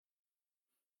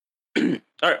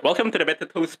All right, welcome to the Better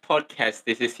Toast podcast.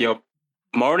 This is your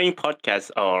morning podcast,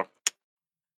 or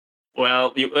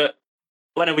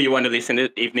whenever you want to listen to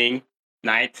it, evening,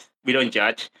 night. We don't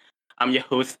judge. I'm your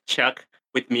host Chuck.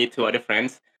 With me, two other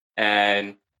friends,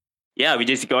 and yeah, we're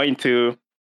just going to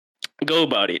go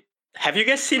about it. Have you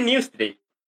guys seen news today,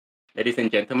 ladies and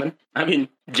gentlemen? I mean,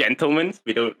 gentlemen.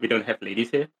 We don't have ladies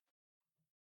here.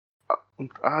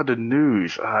 The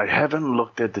news. I haven't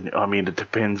looked at the. I mean, it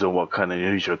depends on what kind of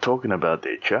news you're talking about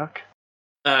there, Chuck.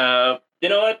 You know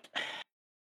what?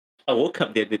 I woke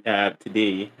up there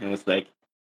today and was like,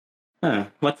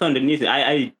 what's on the news?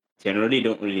 I generally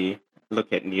don't really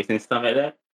look at news and stuff like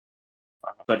that.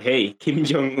 But hey, Kim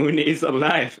Jong Un is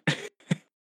alive.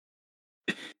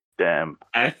 Damn.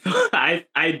 I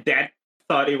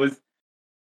thought it was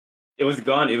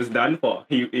gone. It was done for.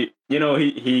 He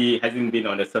hasn't been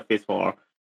on the surface for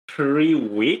 3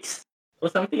 weeks or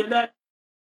something like that.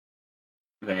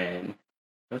 Man,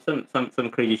 that's some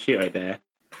crazy shit right there.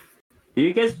 Do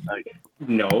you guys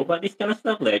know about this kind of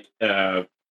stuff, like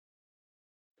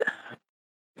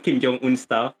Kim Jong Un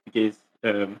stuff? Because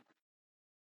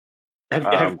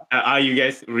are you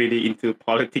guys really into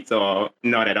politics or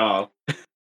not at all?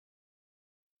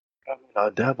 I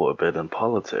dabble a bit in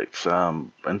politics.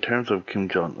 In terms of Kim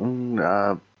Jong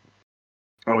Un,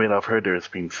 I've heard there's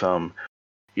been some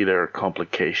either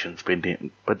complications,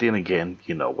 but then again,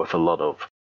 with a lot of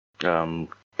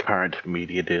current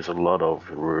media, there's a lot of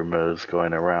rumors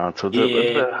going around, so it's a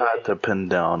bit hard to pin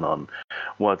down on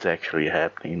what's actually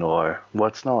happening or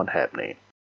what's not happening.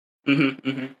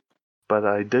 But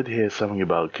I did hear something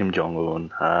about Kim Jong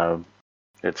Un.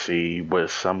 Let's see, with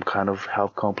some kind of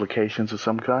health complications of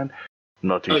some kind.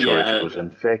 Not too sure if he was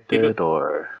infected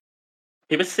or.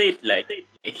 People say like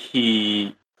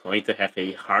he going to have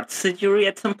a heart surgery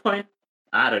at some point.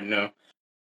 I don't know.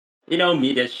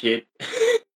 Media shit.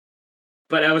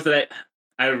 But I was like,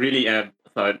 I really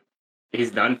thought he's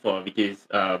done for because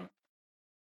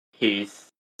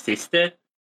his sister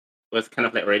was kind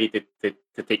of like ready to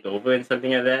take over and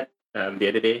something like that. The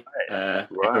other day, I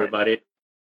heard about it.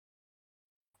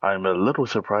 I'm a little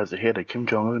surprised to hear that Kim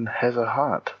Jong Un has a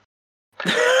heart.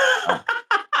 God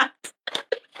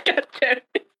damn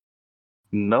it.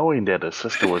 Knowing that his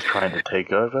sister was trying to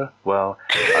take over, well,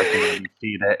 I can only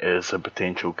see that as a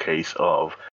potential case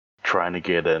of trying to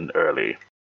get in early.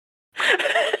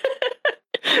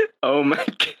 Oh my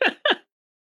god.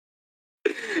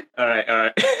 All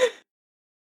right.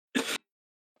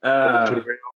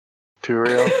 Too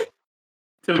real?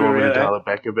 Do you want me to dial it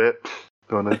back a bit?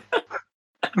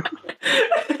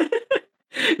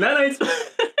 No, it's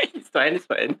fine.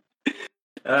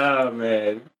 Oh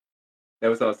man, that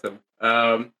was awesome.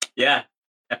 Yeah,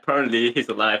 apparently he's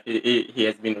alive. He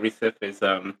has been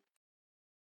resurfaced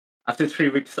after 3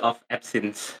 weeks of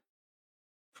absence.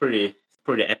 Pretty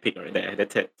epic right there.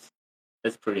 That's it.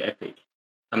 That's pretty epic.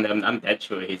 I'm dead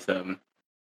sure he's done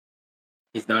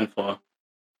for.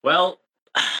 Well,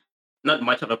 not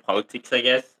much of a politics, I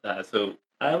guess. So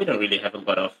we don't really have a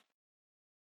lot of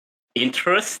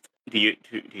interest.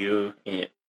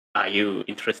 Are you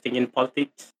interested in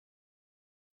politics?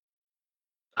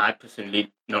 I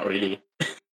personally not really,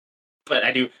 but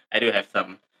I do have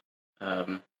some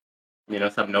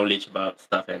some knowledge about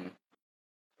stuff and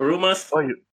rumors.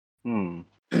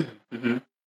 Mm-hmm.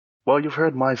 Well, you've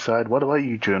heard my side. What about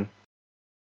you, Jun?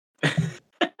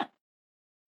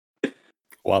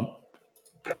 What?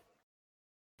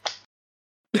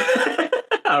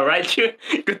 All right, Jun.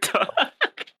 Good talk.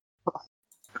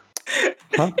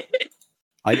 Huh?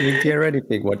 I didn't hear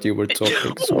anything what you were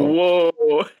talking. So.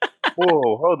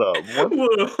 Whoa, hold up. What?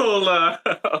 Whoa, hold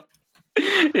up.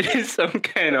 It is some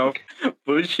kind of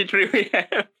bullshit we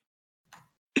have.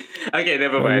 Okay,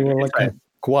 never mind. You were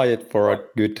quiet for a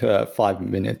good 5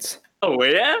 minutes. Oh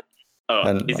yeah. Oh,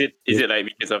 and is it like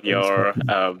because of your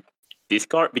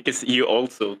Discord? Because you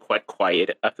also quite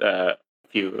quiet after a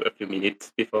few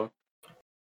minutes before.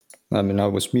 I mean, I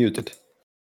was muted.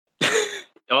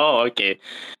 Oh, okay.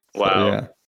 Wow. So, yeah,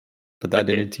 but I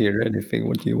didn't hear anything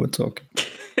what you were talking.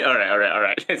 All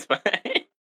right. That's fine.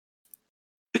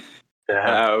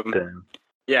 Damn.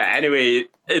 Yeah. Anyway,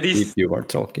 if you are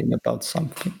talking about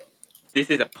something. This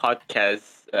is a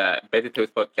podcast, Better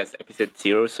Toast Podcast, episode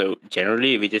 0. So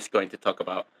generally, we're just going to talk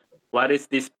about what is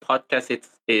this podcast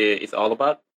is all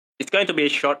about. It's going to be a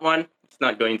short one. It's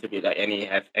not going to be like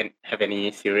have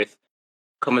any serious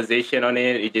conversation on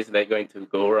it. It's just like going to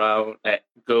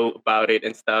go about it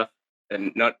and stuff,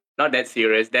 and not that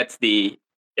serious. That's the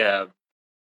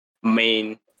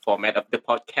main format of the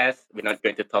podcast. We're not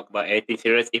going to talk about anything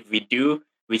serious. If we do,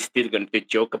 we're still going to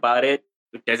joke about it.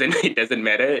 It doesn't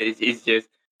matter. It's just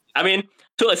I mean,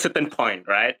 to a certain point,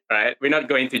 right? Right? We're not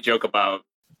going to joke about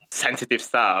sensitive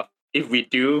stuff. If we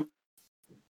do,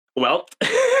 well,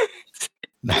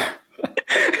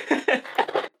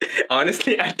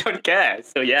 honestly, I don't care.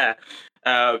 So yeah,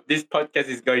 this podcast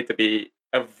is going to be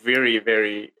a very,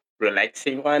 very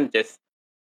relaxing one. Just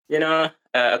a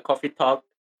coffee talk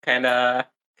kind of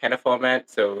format.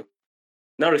 So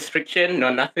no restriction,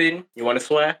 no nothing. You want to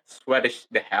swear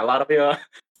the hell out of your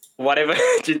whatever.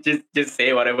 just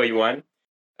say whatever you want.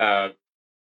 Uh,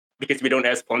 because we don't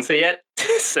have sponsor yet,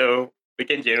 so we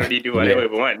can generally do whatever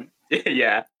we want.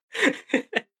 Yeah.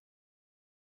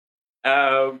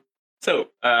 So,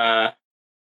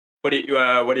 what do you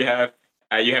have?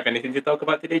 You have anything to talk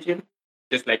about today, Jim?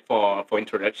 Just like for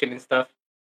introduction and stuff.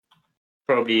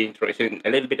 Probably introduction,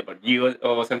 a little bit about you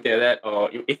or something like that.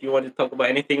 Or if you want to talk about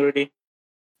anything, really.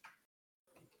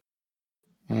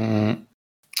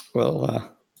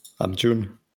 Well, I'm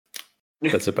June.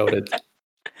 That's about it.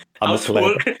 I'm How's a pleb.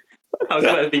 work? How's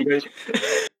work been going?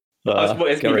 How's work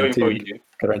has been going for you?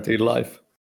 Guaranteed life.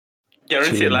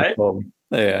 Guaranteed Chilling at life? home.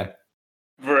 Yeah.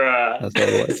 Bruh. That's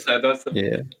always. So that's,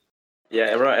 Yeah. yeah,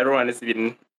 everyone has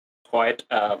been quite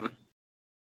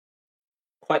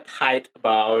hyped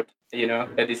about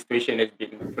that the situation has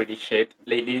been pretty shit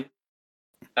lately.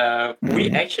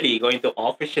 We actually going to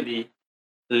officially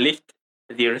lift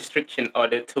the restriction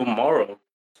order tomorrow.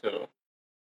 So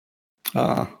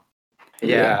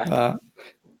yeah.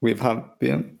 We've had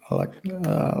been like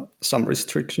some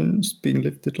restrictions being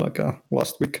lifted like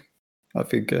last week. I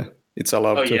think it's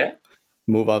allowed to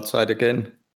move outside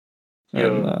again.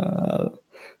 And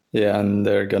and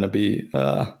they're gonna be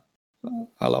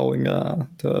allowing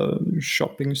the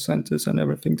shopping centers and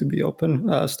everything to be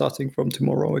open starting from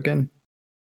tomorrow again.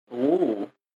 Ooh.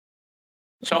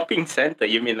 Shopping center?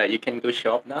 You mean like you can go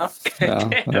shop now?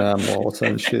 Yeah, malls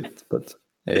and shit. But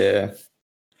yeah.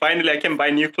 Finally, I can buy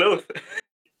new clothes.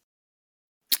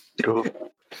 Cool.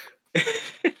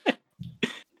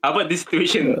 How about this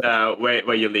situation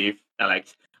where you live,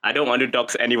 Alex? I don't want to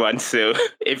dox anyone, so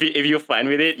if you're fine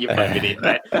with it, you're fine with it,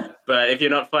 right? But if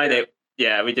you're not fine,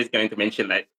 we're just going to mention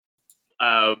like,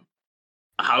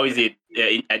 how is it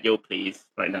at your place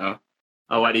right now?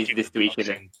 Or what is the situation?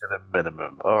 To the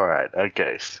minimum. All right.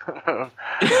 Okay.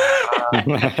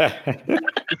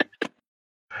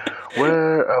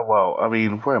 Where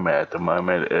am I at the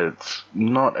moment? It's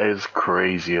not as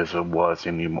crazy as it was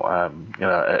anymore.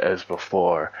 As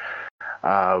before.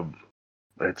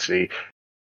 Let's see.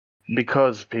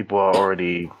 Because people are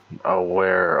already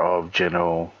aware of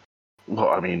general. Well,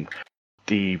 I mean,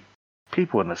 the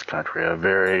people in this country are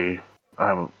very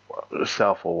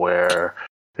self-aware.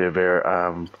 They're very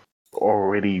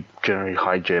already generally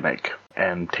hygienic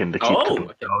and tend to keep to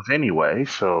themselves anyway.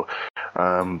 So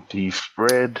the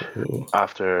spread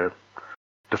after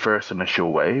the first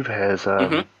initial wave has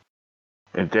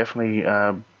it definitely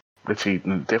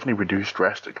definitely reduced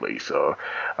drastically. So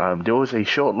there was a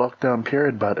short lockdown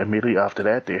period, but immediately after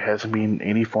that, there hasn't been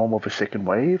any form of a second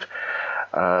wave.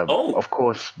 Of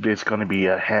course, there's going to be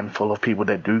a handful of people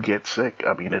that do get sick.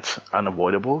 I mean, it's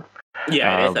unavoidable.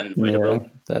 Yeah, it is unavoidable. Yeah,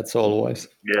 that's always.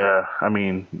 Yeah, I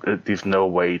mean, there's no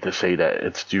way to say that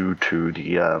it's due to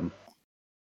the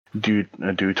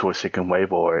due to a second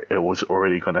wave, or it was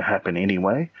already going to happen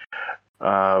anyway.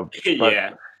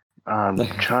 Yeah.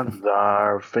 Chances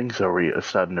are things are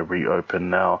starting to reopen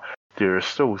now. There are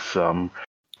still some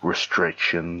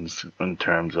restrictions in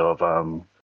terms of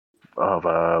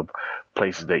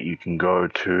places that you can go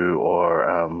to,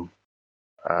 or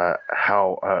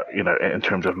how in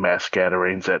terms of mass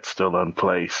gatherings that's still in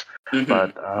place.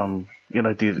 But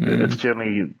it's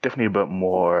definitely a bit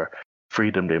more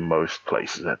freedom than most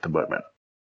places at the moment.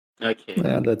 Okay.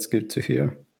 Yeah, that's good to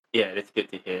hear. Yeah, that's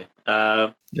good to hear.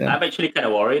 I'm actually kind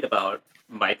of worried about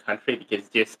my country because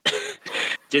just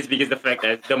because the fact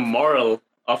that the moral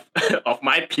of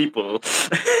my people,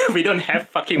 we don't have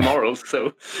fucking morals,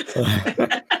 so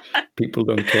people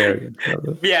don't care.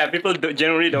 Yeah, people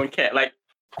generally don't care. Like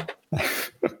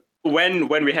when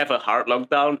we have a hard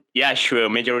lockdown, yeah, sure,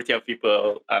 majority of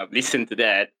people listen to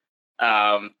that.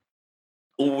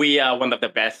 We are one of the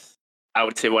best. I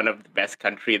would say one of the best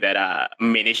country that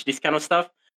manage this kind of stuff.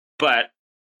 But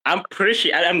I'm pretty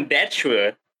sure, I'm that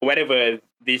sure, whenever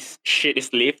this shit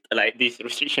is lifted, like this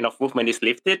restriction of movement is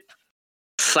lifted,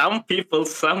 some people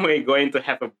somewhere going to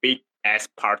have a big ass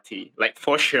party, like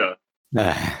for sure.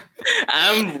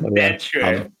 I'm that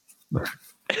sure.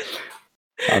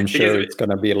 I'm sure it's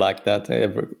gonna be like that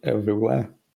everywhere.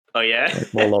 Oh yeah,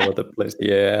 like all over the place.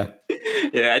 Yeah.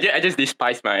 Yeah, I just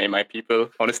despise my people,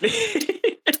 honestly.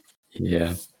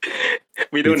 Yeah.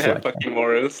 We don't have fucking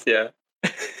morals. Yeah.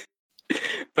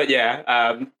 But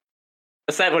yeah,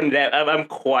 aside from that, I'm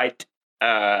quite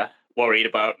worried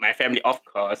about my family. Of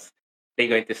course, they're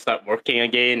going to start working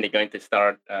again. They're going to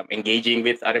start engaging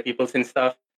with other people and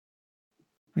stuff.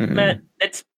 But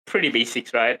that's pretty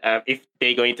basics, right? If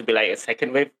they're going to be like a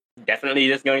second wave, definitely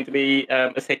there's going to be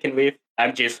a second wave.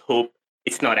 I just hope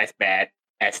it's not as bad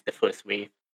as the first wave.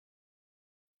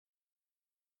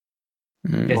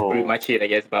 That's pretty much it, I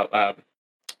guess, about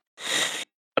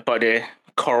the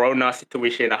corona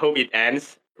situation. I hope it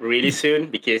ends really soon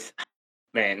because,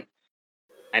 man,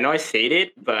 I know I said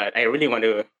it, but I really want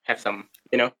to have some,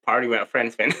 party with my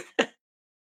friends, man.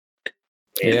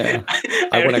 Yeah,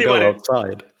 I want to go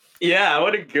outside. Yeah, I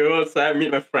want to go outside,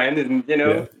 meet my friends, and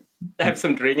have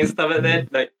some drink and stuff like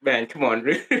that. Like, man, come on,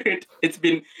 it's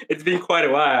been quite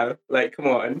a while. Like, come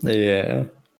on. Yeah,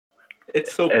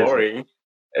 it's so boring.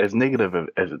 As negative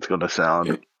as it's going to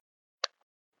sound,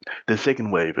 the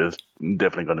second wave is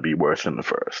definitely going to be worse than the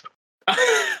first.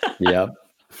 Yeah.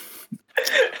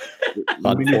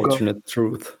 Unfortunate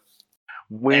truth.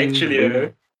 When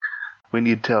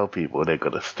you tell people they're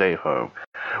going to stay home,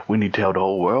 when you tell the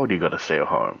whole world you're going to stay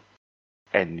home,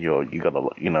 and you got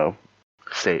to,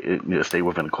 stay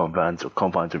within confines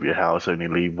of your house, only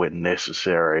leave when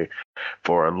necessary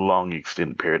for a long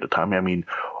extended period of time. I mean,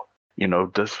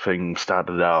 this thing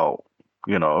started out,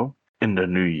 in the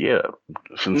new year,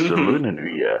 since the Lunar New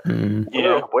Year.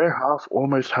 Yeah. We're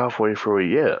almost halfway through a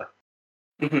year.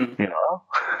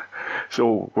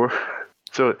 So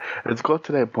it's got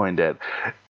to that point that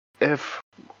if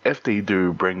they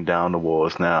do bring down the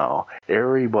walls now,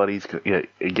 everybody's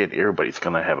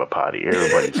gonna have a party.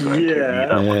 Everybody's going to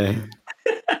meet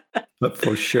up. But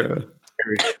for sure.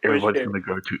 Everybody's going to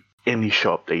go to any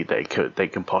shop they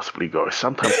can possibly go.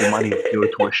 Sometimes they might even go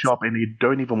to a shop and they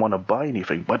don't even want to buy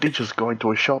anything, but they're just going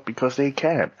to a shop because they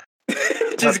can.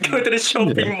 Just go to the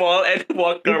shopping mall and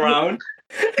walk around.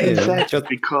 Exactly,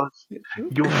 because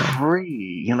you're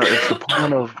free. It's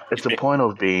the point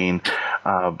of being.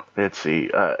 Let's see.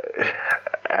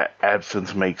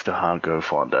 Absence makes the heart go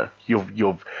fonder.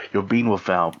 You've been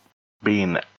without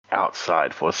being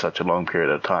outside for such a long period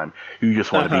of time. You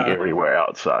just want to be everywhere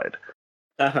outside.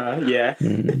 Yeah.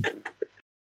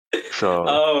 So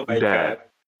oh my God.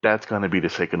 That's going to be the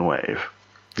second wave.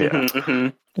 Yeah.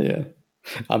 Yeah.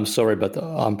 I'm sorry, but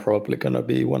I'm probably going to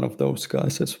be one of those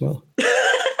guys as well.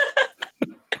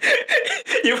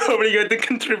 You're probably going to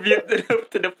contribute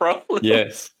to the problem.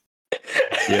 Yes.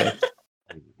 Yeah.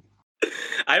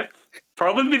 I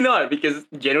probably not, because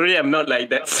generally I'm not like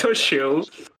that social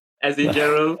as in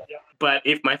general. But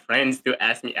if my friends do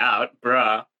ask me out,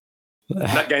 bruh,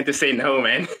 I'm not going to say no,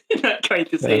 man. Not going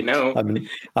to say no. I mean,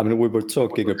 we were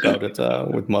talking about it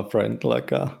with my friend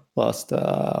like last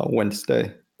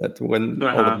Wednesday, that when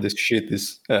all of this shit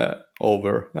is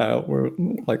over, we're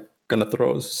like gonna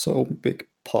throw so big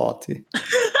party.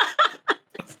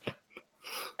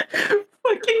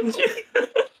 Fucking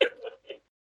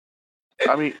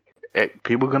I mean,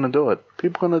 people are gonna do it.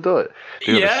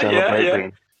 Yeah.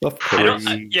 Of course.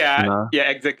 Yeah,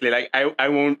 exactly. Like I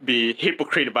won't be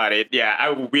hypocrite about it. Yeah, I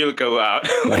will go out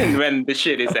when the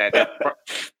shit is at.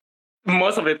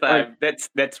 Most of the time,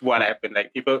 that's what happened.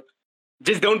 Like, people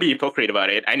just don't be hypocrite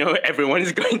about it. I know everyone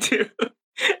is going to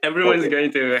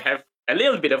have a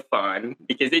little bit of fun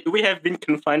because we have been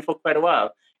confined for quite a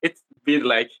while. It's been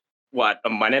like a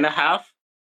month and a half.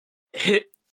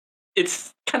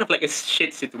 It's kind of like a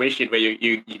shit situation where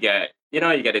you got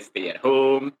to stay at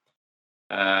home.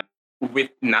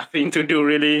 With nothing to do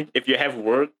really. If you have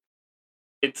work,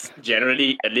 it's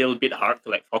generally a little bit hard to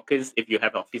like focus if you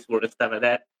have office work and stuff like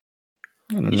that.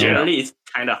 Generally, it's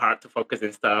kind of hard to focus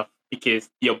and stuff because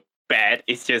your bed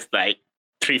is just like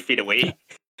 3 feet away,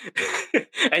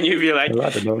 and you feel like, I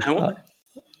don't know.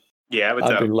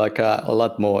 I've been like a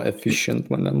lot more efficient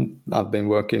when I've been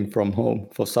working from home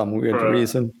for some weird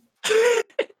reason.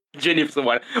 Jenny's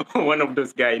one of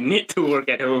those guys need to work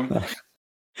at home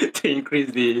to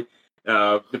increase the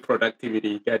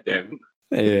productivity. Goddamn.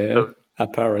 Yeah,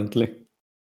 apparently.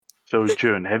 So,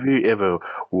 June, have you ever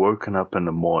woken up in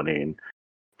the morning,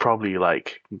 probably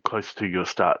like close to your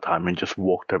start time, and just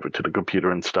walked over to the computer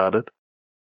and started?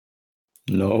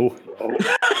 No.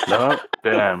 No?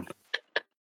 Damn.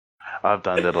 I've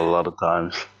done that a lot of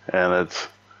times, and it's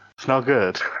not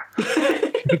good.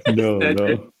 No.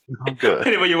 Not good.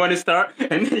 Anyway, you want to start,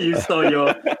 and you saw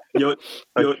your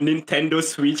Nintendo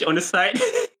Switch on the side,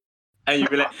 and you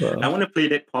be like, I want to play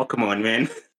that Pokemon, man.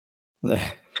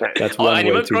 That's one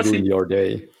way to ruin your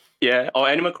day. Yeah, or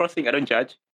Animal Crossing. I don't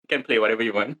judge. You can play whatever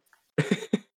you want.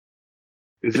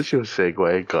 Is this your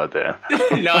segue? Goddamn.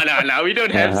 No. We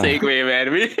don't have segue,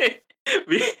 man.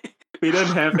 we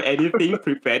don't have anything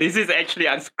prepared. This is actually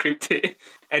unscripted.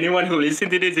 Anyone who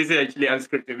listens to this is actually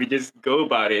unscripted. We just go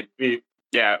about it. We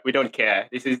don't care.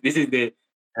 This is the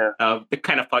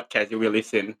kind of podcast you will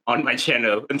listen on my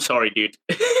channel. I'm sorry, dude.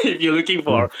 If you're looking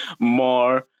for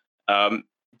more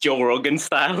Joe Rogan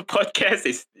style podcast,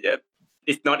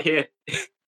 it's not here.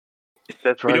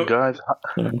 That's right, guys.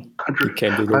 You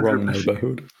came to the wrong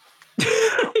neighborhood.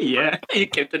 Yeah, you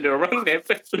came to the wrong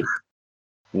neighborhood.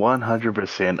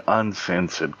 100%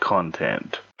 uncensored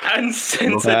content.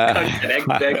 Uncensored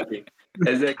content,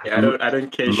 exactly. I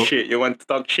don't care shit. You want to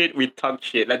talk shit? We talk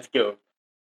shit. Let's go.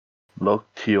 Look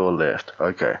to your left.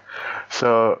 Okay.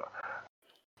 So,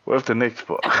 what's the next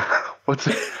book?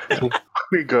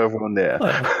 We go from there.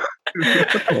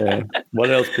 What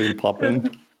else been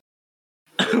popping?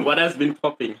 What has been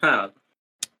popping, huh?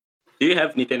 Do you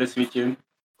have Nintendo Switch in?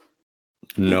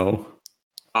 No.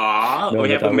 We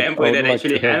have a member that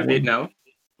actually have it now.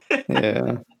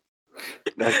 Yeah.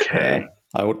 Okay.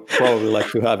 I would probably like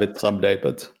to have it someday,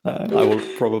 but I will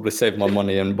probably save my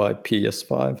money and buy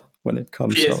PS5 when it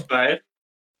comes. PS5?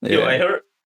 Yeah. Yo, I heard.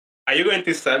 Are you going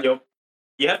to sell your?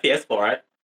 You have PS4, right?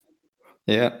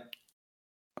 Yeah.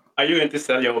 Are you going to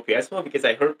sell your PS4? Because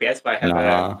I heard PS5 have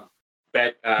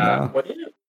a what is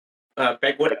it?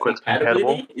 Backward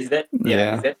compatibility? Is that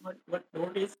Is that what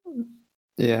it is?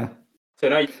 Yeah. So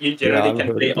now you generally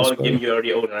can play all games you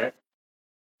already own, right?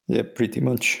 Yeah, pretty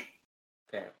much.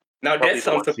 Okay. Now that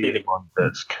sounds appealing. On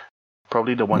disc.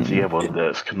 Probably the ones you have on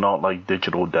disc, not like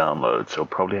digital downloads. So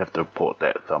probably have to port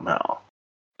that somehow.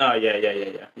 Oh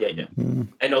yeah.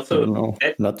 And also,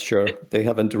 not sure. They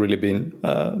haven't really been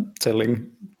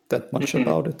telling that much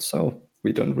about it, so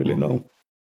we don't really know.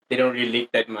 They don't really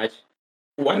leak that much.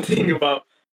 One thing about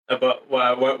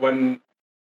one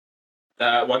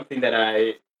thing that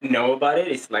I know about it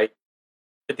is like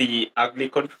the ugly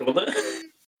controller.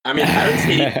 I mean, I don't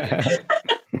see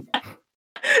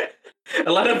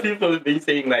a lot of people have been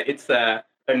saying like it's a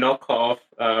knockoff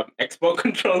Xbox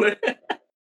controller.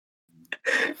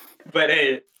 But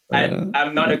hey,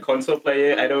 I'm not a console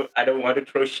player. I don't want to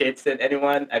throw shades at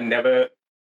anyone.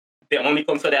 The only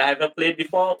console that I ever played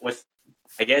before was,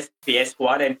 I guess,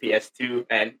 PS1 and PS2,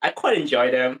 and I quite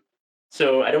enjoy them.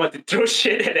 So I don't want to throw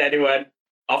shit at anyone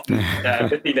of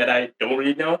the thing that I don't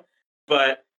really know.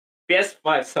 But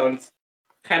PS5 sounds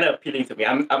kind of appealing to me.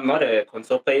 I'm not a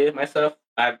console player myself.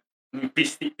 I'm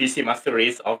PC Master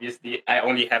Race, obviously. I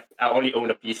only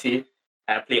own a PC.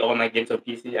 I play all my games on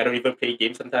PC. I don't even play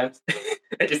games sometimes.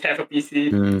 I just have a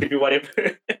PC to do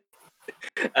whatever.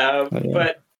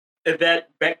 But that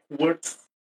backwards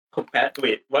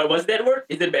compatibility. What was that word?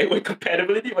 Is it backward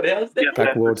compatibility? What the hell is that?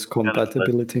 Backwards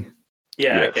compatibility.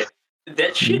 Yeah, okay.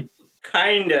 That shit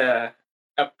kind of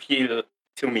appeal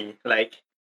to me. Like,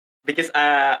 because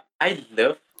I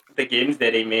love the games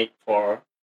that they make for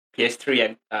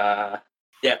PS3 and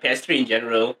PS3 in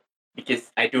general.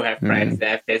 Because I do have friends that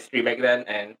have PS3 back then,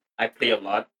 and I play a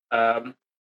lot.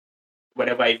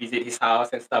 Whenever I visit his house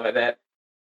and stuff like that.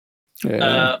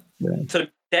 So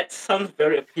that sounds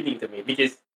very appealing to me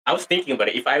because I was thinking about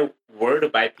it. If I were to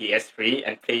buy PS3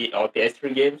 and play all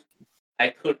PS3 games, I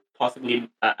could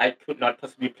not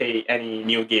possibly play any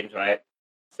new games, right?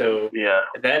 So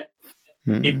that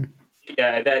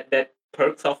that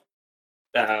perks of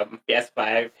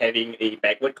PS5 having a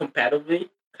backward compatibility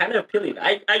kind of appealing.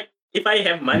 If I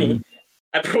have money,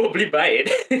 I probably buy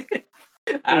it.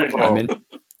 I don't know. I mean,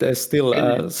 there's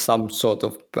still some sort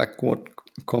of backward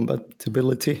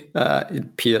compatibility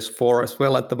in PS4 as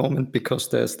well at the moment because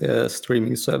there's the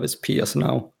streaming service PS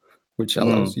Now, which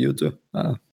allows you to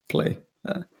play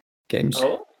games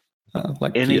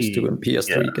like PS2 and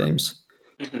PS3 games.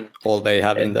 All they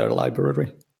have in their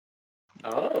library,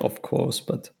 of course,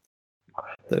 but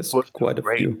there's quite a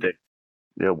few.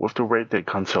 With the rate that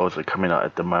consoles are coming out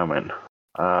at the moment,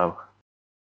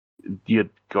 you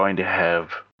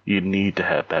need to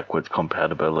have backwards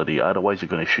compatibility. Otherwise, you're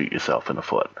going to shoot yourself in the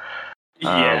foot.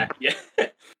 I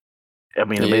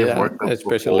mean, it may have worked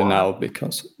especially before. now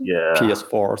because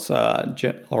PS4's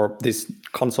or this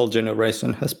console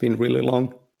generation has been really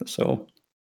long. So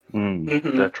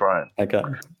that's right.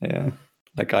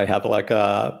 Like I have like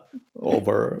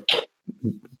over.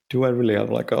 Do I really have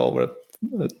like over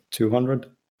 200,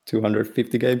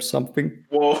 250 games something?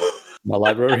 Whoa! My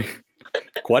library,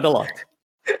 quite a lot.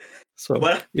 So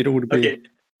it would be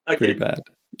pretty bad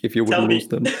if you would lose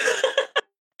them,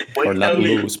 or not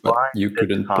lose, but you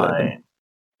couldn't play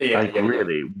them.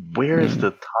 Really, where is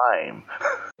the time?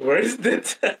 Where is the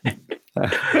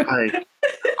time?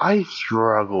 I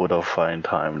struggle to find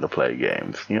time to play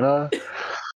games. You know.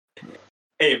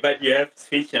 Hey, but you have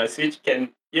Switch now. Switch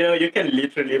can you can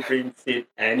literally bring it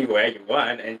anywhere you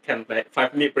want, and can like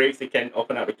 5 minute breaks. You can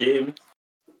open up a game.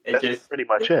 And That's just pretty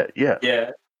much it. Yeah.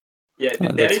 Yeah.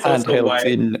 That That's is also handheld why.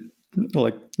 in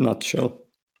like nutshell.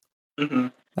 Mm-hmm.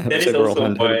 I have That is several also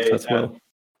handhelds why. as well.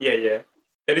 Yeah.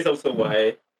 That is also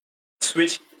why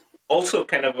Switch also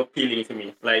kind of appealing to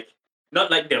me. Like,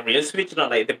 not like the real Switch, not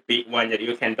like the big one that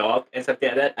you can dock and something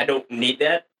like that. I don't need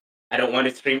that. I don't want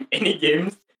to stream any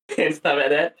games and stuff like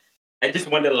that. I just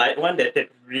want the light one that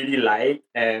really light,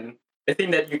 and the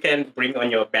thing that you can bring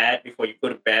on your bed before you go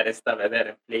to bed and stuff like that,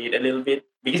 and play it a little bit.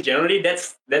 Because generally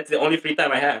that's the only free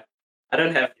time I have. I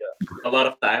don't have a lot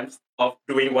of times of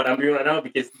doing what I'm doing right now,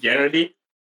 because generally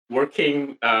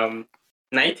working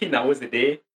 19 hours a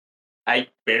day, I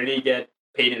barely get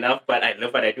paid enough, but I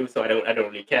love what I do, so I don't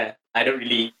really care. I don't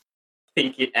really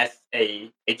think it as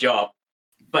a job.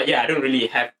 But yeah, I don't really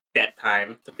have that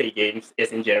time to play games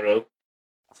as in general.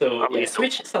 So yeah,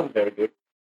 Switch sounds very good.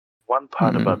 One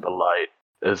part about the Lite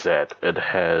is that it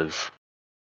has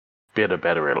better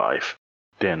battery life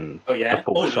than the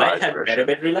full size Lite have version. better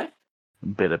battery life?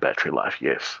 Better battery life,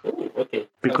 yes. Oh, okay.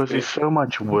 Because there's so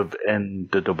much within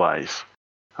the device.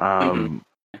 In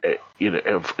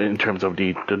terms of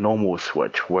the normal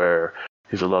Switch, where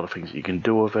there's a lot of things you can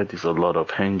do with it. There's a lot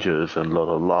of hinges and a lot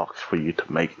of locks for you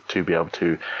to be able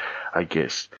to, I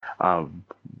guess,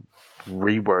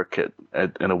 rework it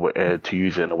in a way to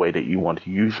use it in a way that you want to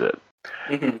use it.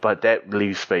 But that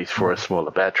leaves space for a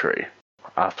smaller battery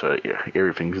after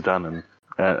everything's done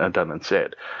and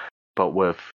said. But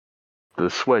with the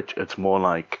Switch, it's more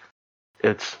like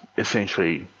it's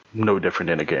essentially no different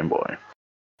than a Game Boy,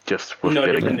 just with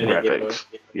better graphics.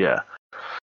 Yeah.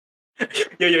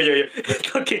 Yo.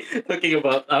 Talking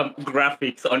about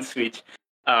graphics on Switch.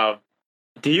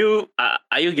 Do you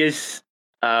are you guys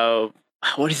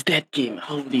what is that game?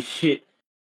 Holy shit!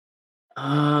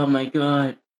 Oh my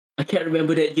god, I can't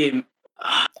remember that game.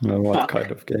 What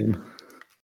kind of game?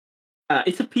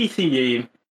 It's a PC game.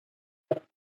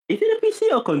 Is it a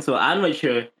PC or console? I'm not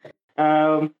sure.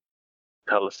 Tell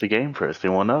us the game first. They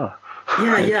won't know.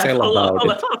 Yeah. Hold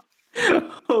on.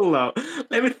 Hold on.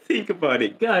 Let me think about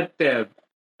it. God damn.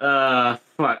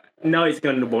 Fuck. Now it's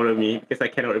gonna bother me because I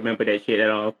cannot remember that shit at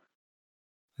all.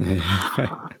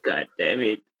 God damn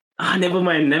it. Never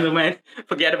mind.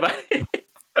 Forget about it.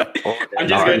 I'm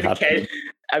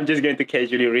just going to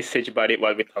casually research about it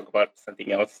while we talk about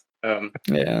something else.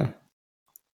 Yeah.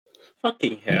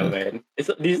 Fucking hell, man.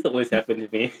 This always happens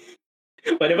to me.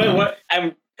 Whenever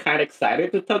I'm kind of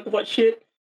excited to talk about shit,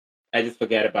 I just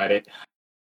forget about it.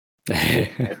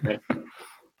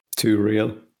 Too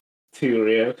real.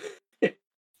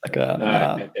 Like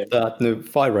that new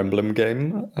Fire Emblem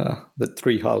game, the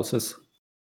Three Houses.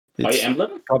 Fire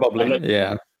Emblem? Probably,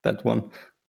 yeah, that one.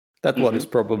 That one is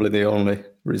probably the only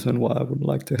reason why I would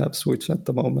like to have Switch at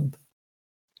the moment.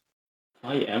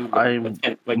 Fire Emblem?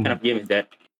 What kind of game is that?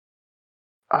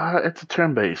 It's a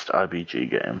turn-based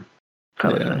RPG game.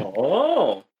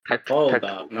 Oh, hold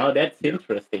up. Now that's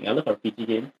interesting. I love RPG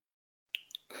games.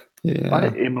 Yeah.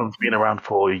 Fire Emblem's been around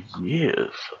for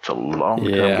years. It's a long time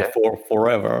game. Yeah,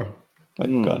 forever. Like,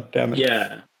 God damn it.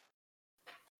 Yeah.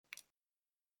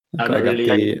 I got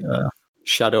the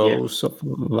Shadows of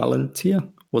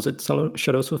Valentia. Was it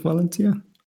Shadows of Valentia?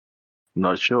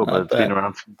 Not sure, but it's been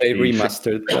around since they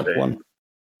remastered that one.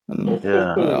 And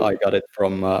I got it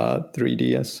from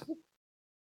 3DS.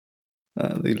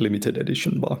 The limited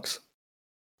edition box.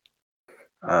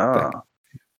 Yeah.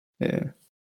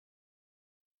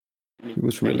 It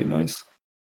was really nice.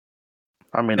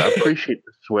 I mean, I appreciate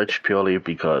the Switch purely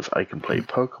because I can play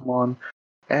Pokemon,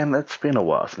 and it's been a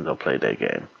while since I played that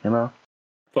game, you know?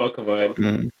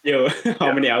 Pokemon. Yo,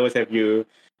 how many hours have you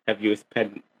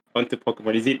spent onto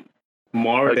Pokemon? Is it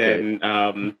more than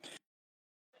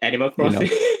Animal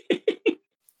Crossing?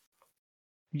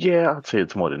 Yeah, I'd say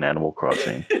it's more than Animal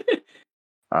Crossing.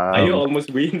 Are you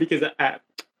almost win? Because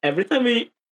every time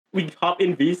we hop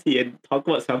in VC and talk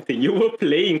about something, you were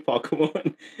playing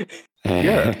Pokemon.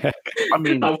 Yeah, I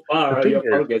mean, how far are your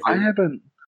progress?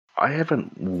 I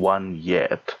haven't won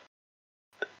yet.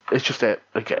 It's just that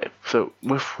so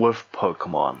with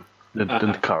Pokemon, the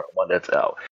current one that's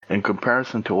out, in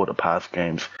comparison to all the past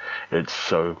games, it's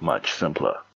so much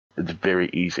simpler. It's very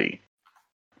easy.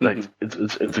 Like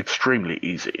it's extremely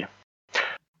easy.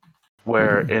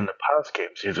 Where in the past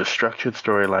games, there's a structured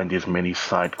storyline, there's many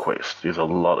side quests, there's a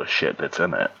lot of shit that's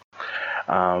in it.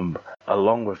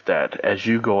 Along with that, as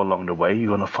you go along the way, you're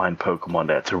going to find Pokemon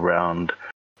that's around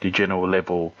the general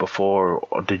level before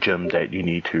the gym that you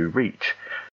need to reach.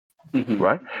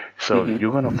 Right? So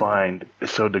you're going to find,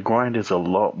 so the grind is a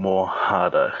lot more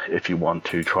harder if you want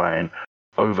to try and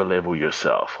over-level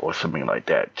yourself or something like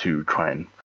that to try and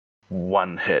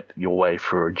one-hit your way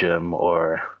through a gym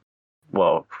or,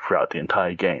 well, throughout the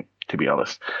entire game, to be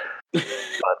honest.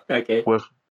 Okay.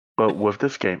 But with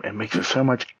this game, it makes it so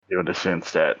much easier in the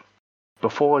sense that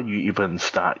before you even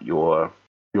start your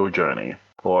journey,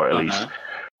 or at least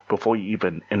before you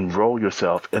even enroll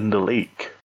yourself in the league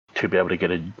to be able to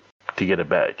get a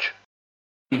badge,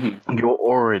 you're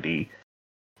already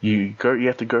you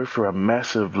have to go through a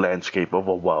massive landscape of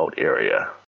a wild area,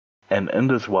 and in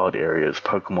this wild area is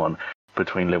Pokemon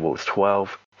between levels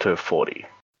 12 to 40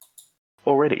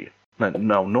 already.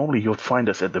 Now normally you'll find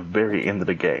us at the very end of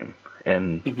the game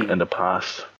in the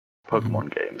past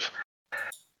Pokemon games,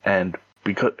 and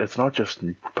because it's not just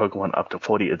Pokemon up to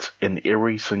 40, it's in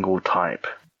every single type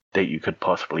that you could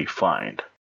possibly find.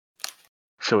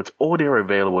 So it's all there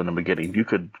available in the beginning. You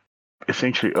could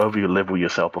essentially over-level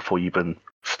yourself before you even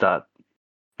start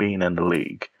being in the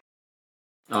league.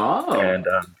 Oh. And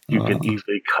you can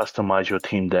easily customize your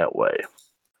team that way.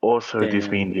 Also, there's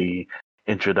been the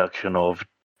introduction of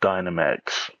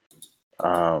Dynamax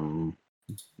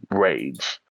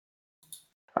raids.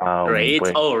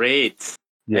 Raids? Raids.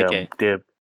 Yeah, okay. They're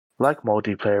like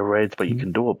multiplayer raids, but you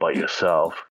can do it by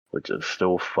yourself, which is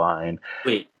still fine.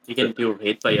 Wait, you can do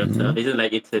raid by yourself? Isn't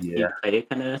like it's a team player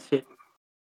kind of shit?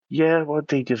 Yeah, well,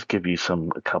 they just give you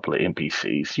a couple of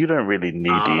NPCs. You don't really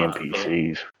need the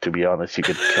NPCs, to be honest. You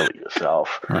could kill it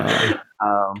yourself.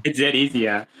 It's that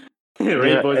easier.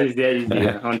 Raid boss is that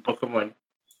easier on Pokemon.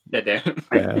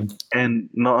 And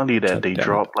not only that, they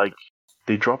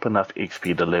drop enough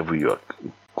XP to level you up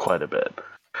quite a bit.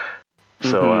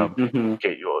 So you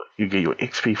get your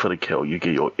XP for the kill, you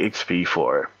get your XP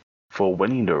for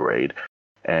winning the raid,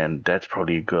 and that's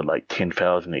probably a good like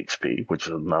 10,000 XP, which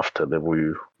is enough to level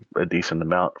you a decent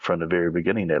amount from the very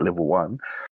beginning at level 1.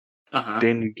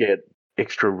 Then you get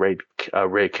extra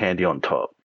rare candy on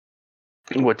top,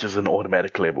 which is an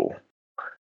automatic level.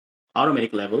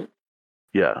 Automatic level?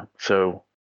 Yeah, so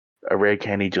a rare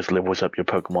candy just levels up your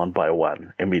Pokemon by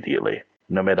 1 immediately.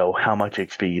 No matter how much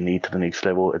XP you need to the next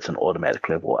level, it's an automatic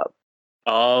level up.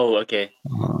 Oh, okay.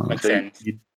 Makes sense.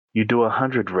 You do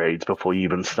 100 raids before you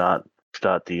even start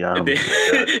the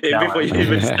before you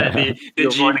even start the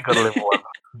you've gym. already got a level 1.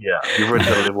 Yeah, you've already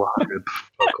got a level 100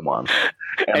 Pokemon.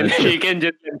 And you can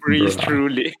just breeze through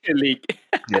League.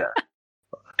 Yeah.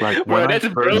 Like bro, that's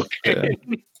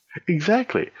broken.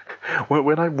 Exactly.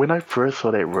 When I first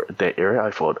saw that area,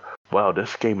 I thought, wow,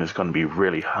 this game is going to be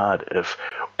really hard if,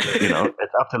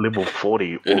 it's up to level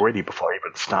 40 already before I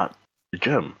even start the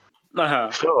gym.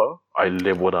 So I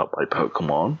leveled up my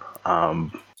Pokemon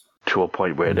to a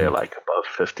point where they're like above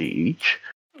 50 each.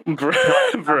 Bro.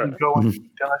 Then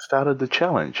I started the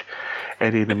challenge.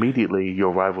 And then immediately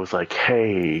your rival's like,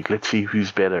 hey, let's see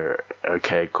who's better.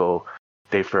 Okay, cool.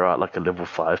 They throw out like a level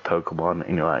 5 Pokemon,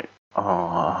 and you're like,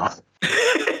 oh.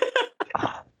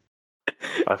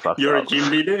 I fucked You're up. a gym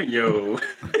leader? Yo.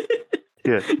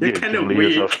 You're kind of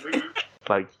weird.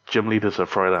 Like, gym leaders are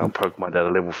throwing out Pokemon that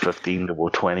are level 15, level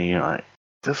 20. Like,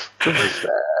 this is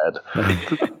sad.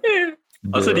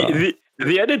 Also,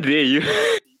 the other day, you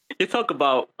talk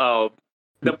about the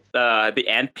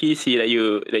NPC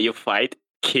that you fight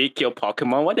kick your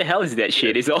Pokemon. What the hell is that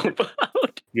shit? Is all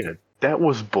about? Yeah, that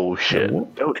was bullshit.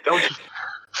 That was just.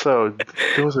 So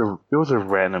there was a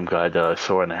random guy that I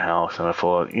saw in the house, and I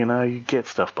thought, you get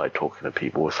stuff by talking to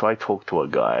people. So I talked to a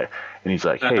guy, and he's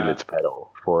like, "Hey, let's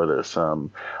battle for this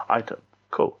item."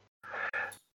 Cool.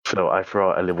 So I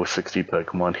throw out a level 60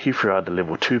 Pokemon. He threw out the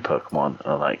level 2 Pokemon.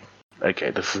 And I'm like,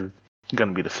 okay, this is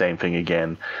gonna be the same thing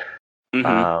again.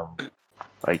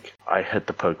 Like I hit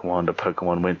the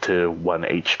Pokemon went to 1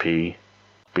 HP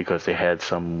because they had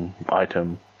some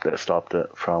item that stopped it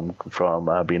from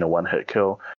being a one-hit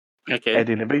kill. Okay. And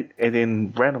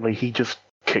then randomly he just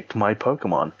kicked my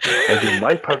Pokemon, and then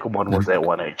my Pokemon was at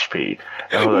 1 HP.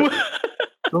 And I was like,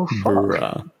 "Oh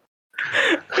fuck!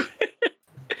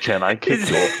 Can I kick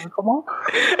your Pokemon?"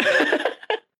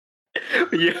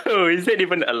 Yo, is that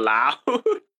even allowed?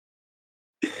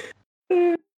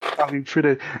 I mean,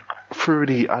 through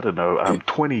the I don't know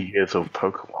 20 years of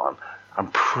Pokemon,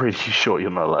 I'm pretty sure you're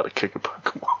not allowed to kick a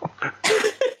Pokemon.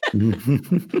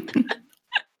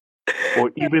 Or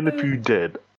even if you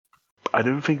did, I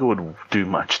don't think it would do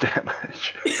much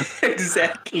damage.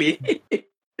 Exactly.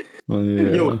 Well,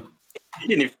 yeah. Yo,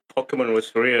 even if Pokemon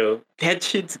was real, that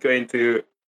shit's going to,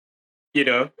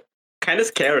 kind of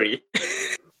scary.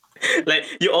 Like,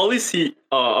 you always see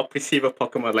or perceive a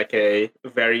Pokemon like a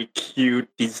very cute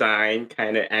design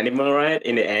kind of animal, right?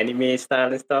 In the anime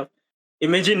style and stuff.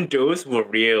 Imagine those were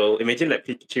real. Imagine like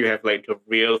Pikachu have like the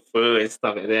real fur and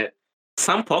stuff like that.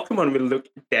 some Pokemon will look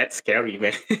that scary,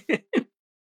 man.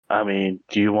 I mean,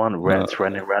 do you want rats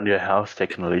running around your house that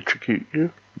can electrocute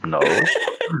you? No.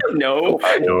 No.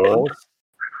 No.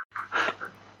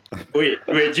 Wait,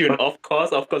 June. Of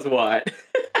course, what?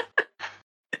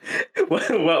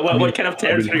 What kind of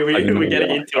territory are we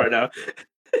getting into right now?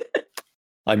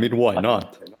 I mean, why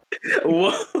not?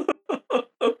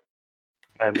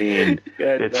 I mean,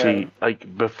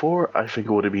 like before, I think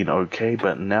it would have been okay,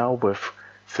 but now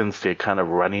since they're kind of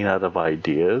running out of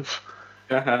ideas,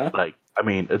 like, I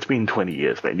mean, it's been 20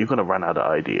 years, man. You're gonna run out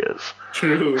of ideas.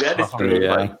 True, that is true.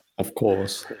 Yeah, like, of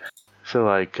course. So,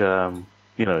 like,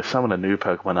 you know, some of the new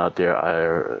Pokemon out there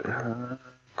are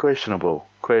questionable.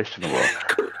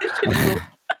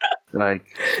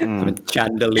 Like,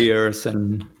 chandeliers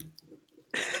and.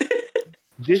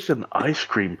 There's an ice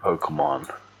cream Pokemon.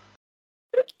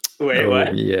 Wait,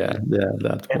 what? Yeah,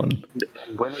 that one.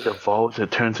 When it evolves,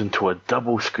 it turns into a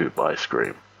double scoop ice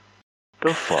cream.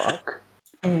 The fuck?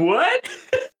 What?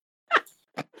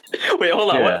 Wait,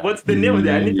 hold on. Yeah. What's the name of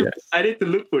that? I need to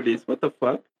look for this. What the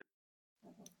fuck?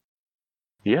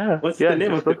 Yeah. What's the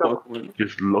name of the Pokemon?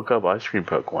 Just look up ice cream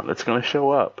Pokemon. It's gonna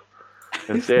show up.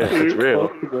 It's there. It's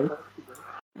real.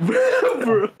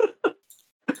 Bro.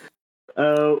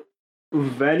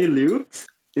 Vanillux?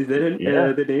 Is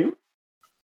that the name?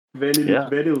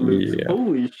 Vanillux. Yeah.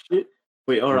 Holy shit.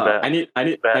 Wait, alright. I need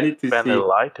to see.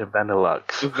 Vanillite and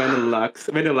Vanillux.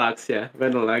 Vanillux, yeah.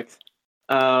 Vanillux.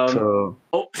 Yeah.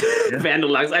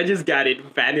 Vanillux. I just got it.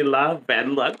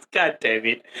 Vanillux. God damn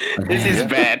it. This is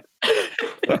bad.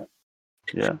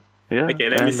 Yeah. Okay,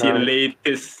 let me see the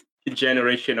latest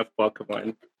generation of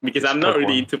Pokemon. Because I'm not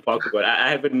really into Pokemon. I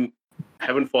haven't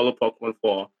followed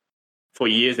Pokemon for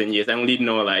years and years. I only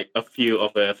know like a few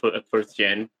of the first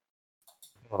gen.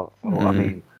 Well, I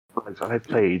mean, like, I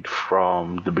played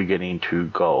from the beginning to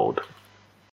Gold.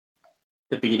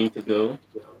 The beginning to Gold?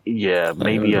 Yeah,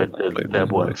 maybe I did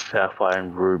dabble in Sapphire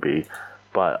and Ruby,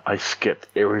 but I skipped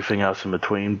everything else in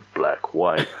between. Black,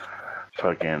 White,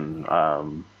 fucking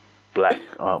Black.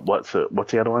 What's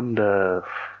the other one? The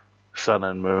Sun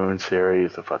and Moon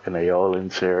series, the fucking Aeolian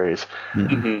series.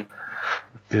 Mm-hmm.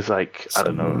 There's like, I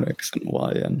don't know, X and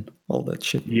Y and all that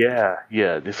shit. Yeah.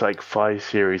 There's like 5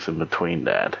 series in between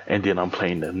that, and then I'm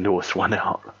playing the newest one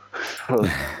out.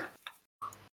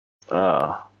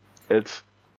 It's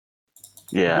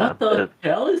What the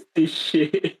hell is this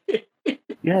shit?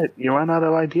 Yeah, you run out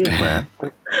of ideas, man.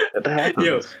 That happens.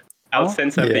 Yo, I'll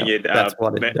send something in. That's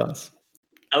what it does.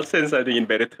 I'll send something in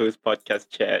Better Tools podcast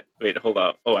chat. Wait, hold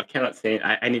up. Oh, I cannot say it.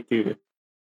 I need to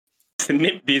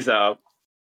snip this up.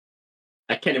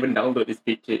 I can't even download this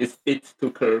picture. It's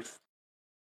too cursed.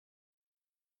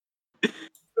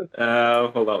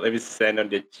 Hold on. Let me send on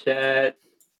the chat.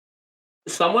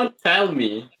 Someone tell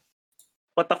me,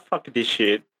 what the fuck is this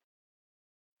shit?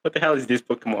 What the hell is this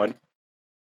Pokemon?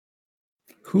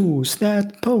 Who's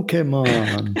that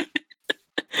Pokemon?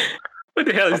 What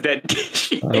the hell is that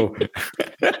shit? Oh.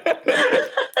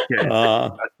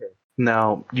 Okay.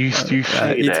 Now you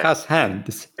say it that. has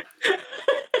hands.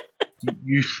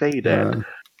 You say that,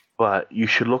 but you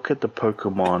should look at the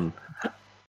Pokemon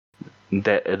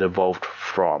that it evolved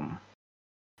from.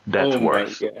 That's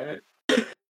worse. My God.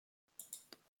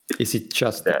 Is it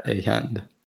just a hand?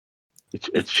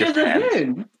 It's just a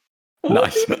hand.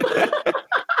 Nice.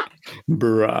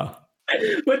 Bruh.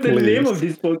 What's the name of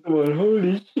this Pokemon?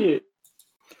 Holy shit.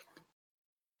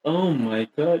 Oh my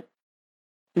God.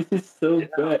 This is so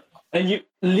bad. And you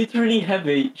literally have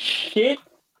a shit.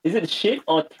 Is it shit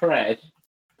or trash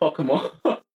Pokemon?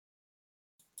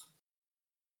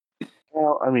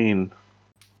 Well, I mean,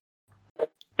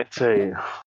 I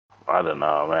don't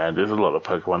know, man. There's a lot of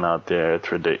Pokemon out there.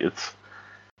 It's ridiculous. It's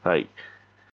like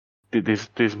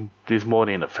there's more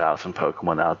than 1,000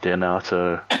 Pokemon out there now.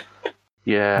 So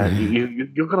yeah,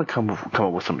 you're gonna come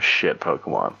up with some shit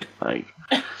Pokemon. Like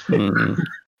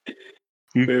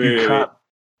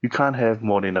you can't have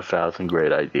more than 1,000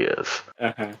 great ideas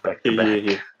back to back.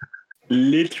 Yeah.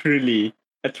 Literally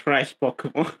a trash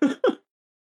Pokemon.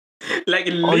 Like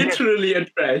literally a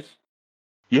trash.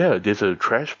 Yeah, there's a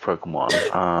trash Pokemon.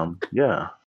 Yeah.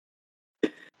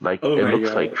 Like, it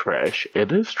looks like trash.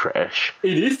 It is trash.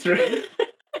 It is trash.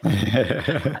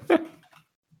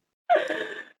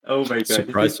 Oh my God.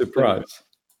 Surprise, surprise.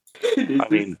 This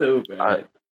is so bad.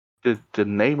 The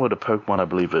name of the Pokemon, I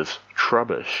believe, is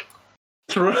Trubbish.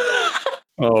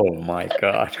 Oh my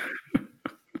God.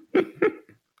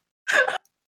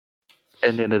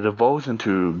 And then it evolves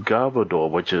into Garbodor,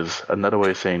 which is another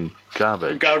way of saying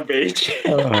garbage. Garbage.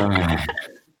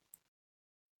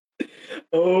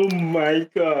 Oh my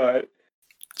God.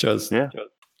 Just no.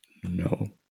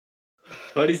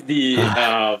 What is the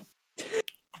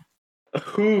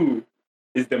who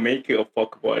is the maker of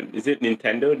Pokemon? Is it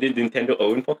Nintendo? Did Nintendo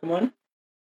own Pokemon?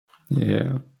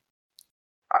 Yeah.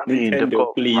 I mean, they've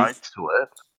got rights to it.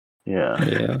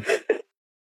 Yeah.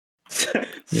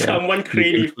 Someone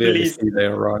creative, please. See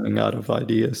they're running out of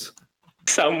ideas.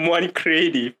 Someone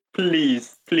creative,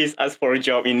 please ask for a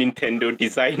job in Nintendo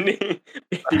designing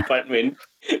department.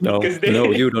 No,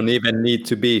 you don't even need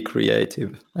to be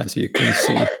creative, as you can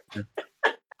see.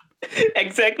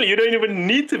 Exactly, you don't even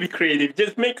need to be creative.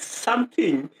 Just make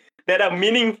something that are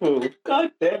meaningful.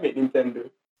 God damn it, Nintendo.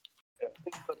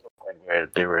 Where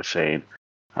they were saying,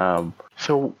 can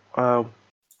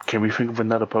we think of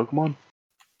another Pokemon?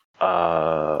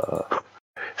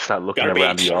 Start looking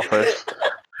around the office.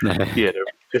 Yeah,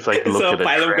 just like look at a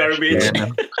pile of garbage.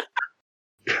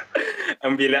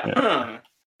 And be like,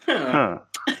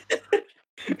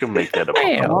 You can make that a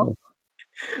Pokemon.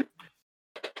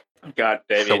 God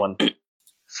damn it.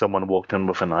 Someone walked in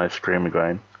with an ice cream and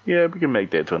going, yeah, we can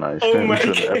make that to an ice cream. My to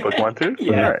an Pokemon too?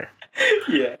 Yeah. Right.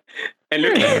 Yeah.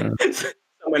 And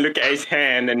someone look at his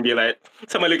hand and be like,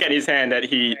 someone look at his hand that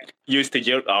he used to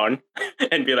joke on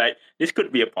and be like, this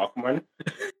could be a Pokemon.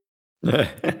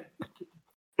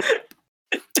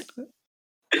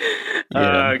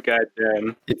 Oh, God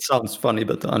damn. It sounds funny,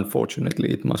 but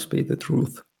unfortunately, it must be the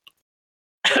truth.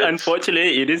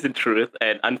 Unfortunately, it is the truth.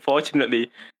 And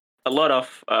unfortunately, a lot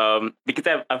of, because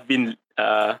I've been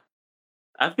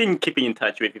keeping in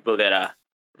touch with people that are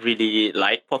really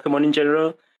like Pokemon in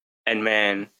general. And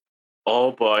man,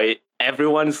 oh boy,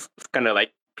 everyone's kind of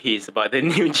like pissed about the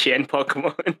new gen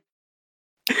Pokemon.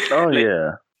 Oh,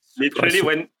 yeah. Literally,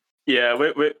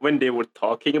 when they were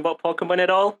talking about Pokemon at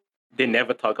all, they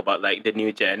never talk about like the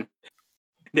new gen.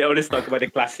 They always talk about the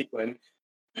classic one.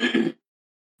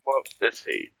 Well, let's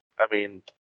see. I mean,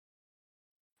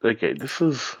 this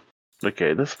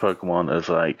Pokemon is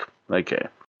like,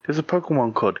 there's a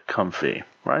Pokemon called Comfey,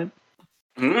 right?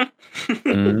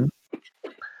 Mm-hmm.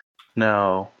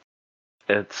 Now,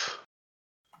 it's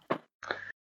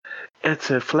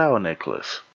a flower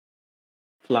necklace.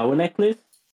 Flower necklace?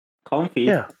 Comfy?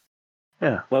 Yeah.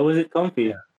 Why was it comfy?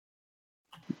 Yeah.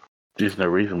 There's no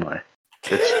reason why.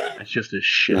 It's just a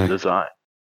shit design.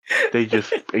 They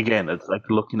just, again, it's like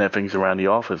looking at things around the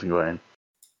office and going,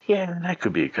 yeah, that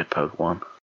could be a good Pokemon.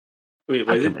 Wait,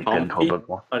 was it comfy?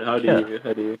 How do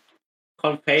you?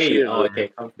 Comfy. Oh, okay,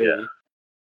 comfy. Yeah.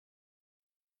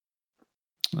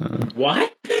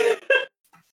 What?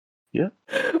 Yeah.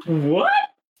 What?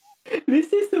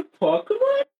 This is a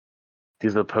Pokemon?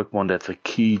 This is a Pokemon that's a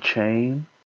keychain.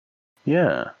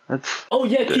 Yeah, that's. Oh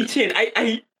yeah, keychain.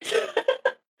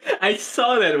 I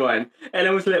saw that one, and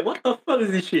I was like, "What the fuck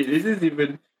is this shit?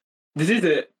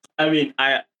 I mean,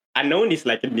 I know it's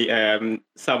like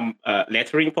some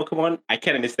lettering Pokemon. I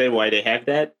can't understand why they have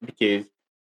that because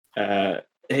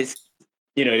it's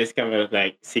this kind of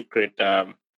like secret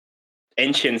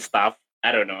ancient stuff.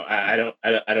 I don't know. I don't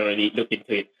really look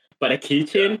into it. But a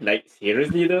keychain, like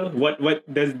seriously though, what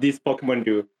does this Pokemon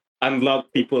do?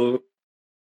 Unlock people's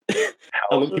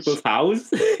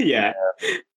house? Yeah.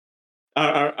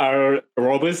 Our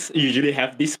robbers usually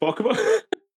have this Pokemon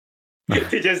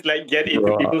to just like get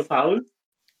into people's house?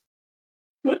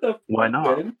 What the fuck? Why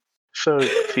not? Man? So,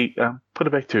 see, put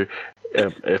it back to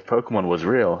if Pokemon was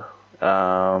real.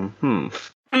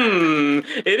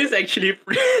 It is actually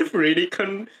pretty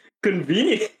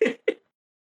convenient.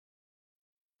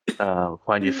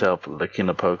 Find yourself licking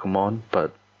a Pokemon,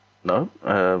 but no,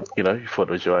 you thought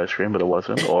it was your ice cream, but it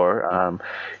wasn't. Or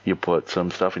you put some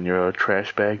stuff in your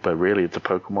trash bag, but really it's a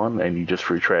Pokemon, and you just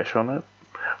threw trash on it.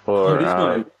 Or this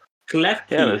one,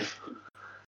 Klefki.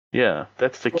 Yeah,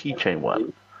 that's the keychain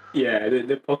one. Yeah,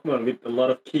 the Pokemon with a lot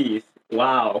of keys.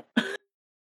 Wow.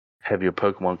 Have your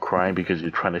Pokemon crying because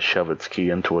you're trying to shove its key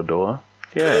into a door?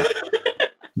 Yeah.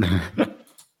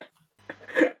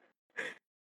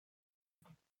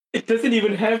 It doesn't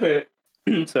even have a.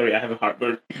 Sorry, I have a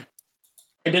heartburn.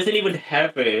 It doesn't even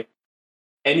have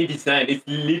any design. It's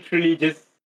literally just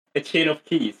a chain of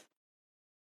keys.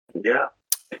 Yeah.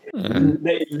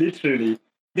 Literally.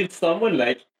 Did someone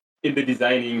like in the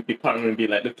designing department be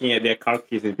like looking at their car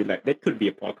keys and be like, that could be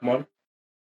a Pokemon?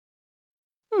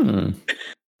 And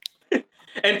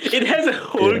it has a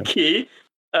whole key.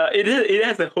 It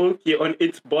has a whole key on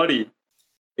its body.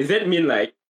 Does that mean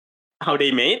like how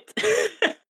they mate?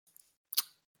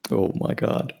 Oh my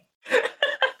god.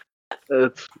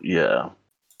 It's yeah.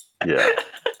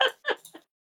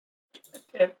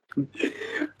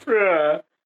 Bruh.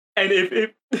 And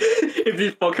if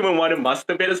these Pokemon want to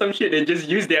masturbate or some shit, they just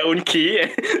use their own key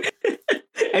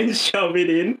and shove it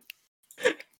in.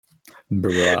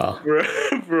 Bruh.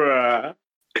 Bruh.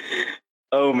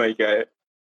 Oh my god.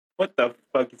 What the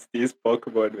fuck is this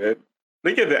Pokemon, man?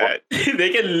 Look at that.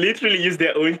 They can literally use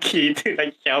their own key to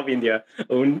like shove in their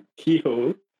own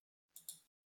keyhole.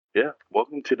 Yeah,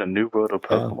 welcome to the new world of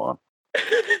Pokemon.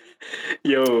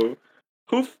 Yo,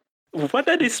 what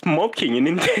are they smoking in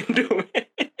Nintendo, man?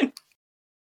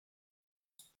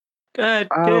 God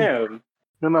damn.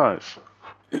 Who knows?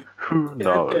 Who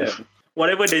knows? Damn.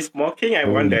 Whatever they're smoking, I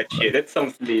want that shit. That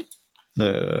sounds lit.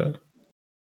 The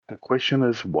question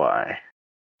is why?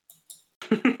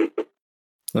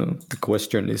 The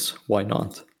question is why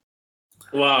not?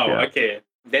 Wow, yeah. Okay.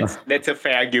 That's a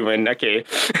fair argument. Okay.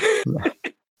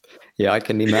 Yeah, I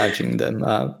can imagine them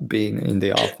being in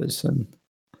the office and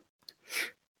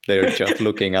they're just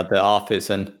looking at the office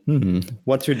and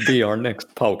what should be our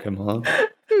next Pokemon?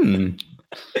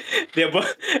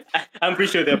 I'm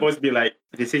pretty sure they're supposed to be like,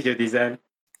 this is your design.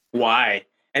 Why?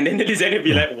 And then the designer will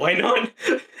be like, why not?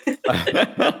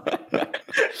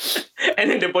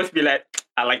 And then the boss be like,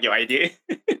 I like your idea.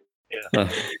 Yeah.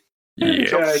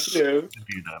 Interview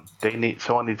them.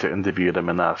 Someone needs to interview them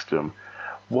and ask them,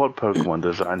 what Pokemon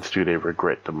designs do they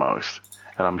regret the most?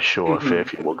 And I'm sure a fair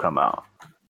few will come out.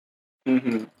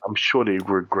 I'm sure they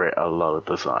regret a lot of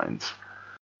designs.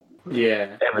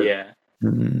 Yeah, yeah.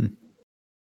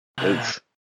 It's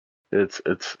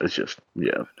just,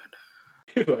 yeah.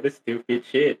 What a stupid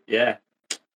shit. Yeah.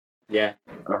 Yeah.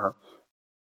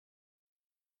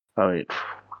 I mean,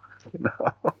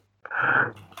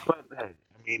 but hey, I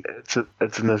mean, it's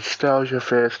a nostalgia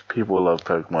fest. People love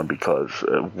Pokemon because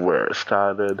of where it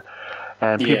started,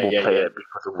 and people play it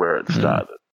because of where it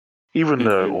started. Even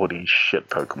though all these shit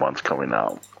Pokemon's coming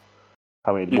out,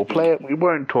 I mean, we'll play it. We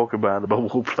won't talk about it, but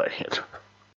we'll play it.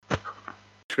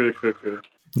 True.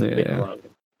 Yeah.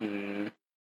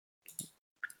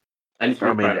 I need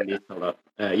to try this a lot.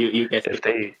 You guys.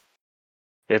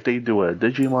 If they do a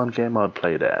Digimon game, I'd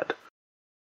play that.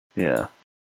 Yeah.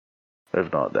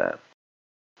 If not that.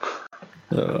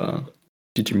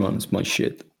 Digimon is my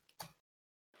shit.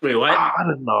 Wait, what? I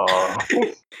don't know.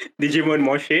 Digimon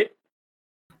more shit?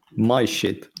 My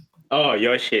shit. Oh,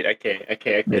 your shit. Okay.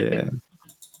 Yeah.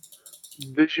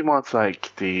 Digimon's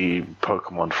like the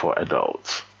Pokemon for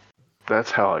adults.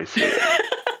 That's how I see it.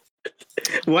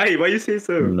 Why you say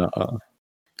so? No.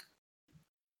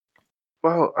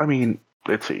 Well, I mean,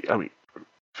 let's see. I mean,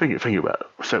 think about it.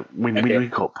 So when we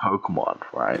call Pokemon,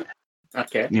 right?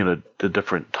 Okay. You know, the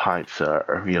different types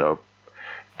are,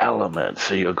 elements.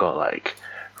 So you got like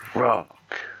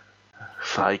rock,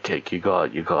 psychic. You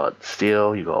got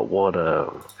steel. You got water,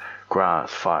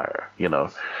 grass, fire.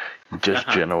 Just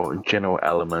general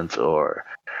elements or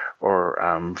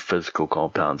physical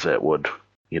compounds that would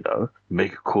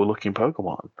make a cool looking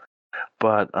Pokemon.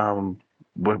 But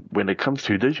when it comes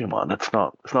to Digimon, it's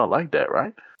not like that,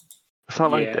 right? It's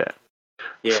not like that.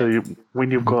 Yeah. So when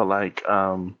you've got like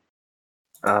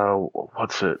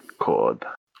what's it called?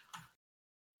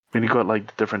 When you've got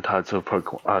like different types of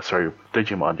Pokemon,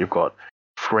 Digimon, you've got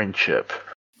friendship,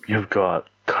 you've got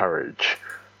courage.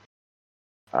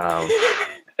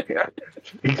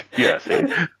 Yes,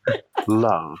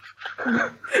 love.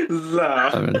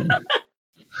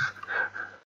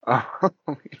 Hold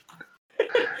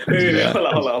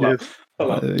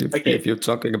on. If you're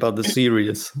talking about the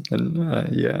series, then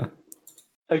yeah.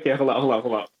 Okay, hold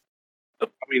on. I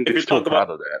mean, if you talk about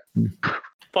that,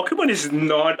 Pokemon is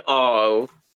not all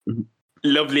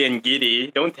lovely and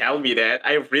giddy. Don't tell me that.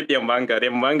 I've read their manga.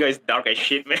 Their manga is dark as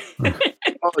shit, man.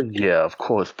 Oh yeah, of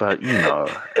course, but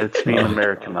it's being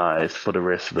Americanized for the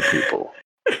rest of the people.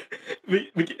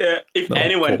 If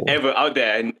anyone ever out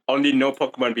there and only know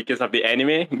Pokemon because of the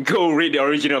anime, go read the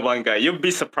original manga. You'll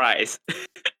be surprised.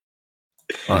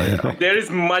 There is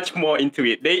much more into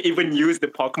it. They even use the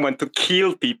Pokemon to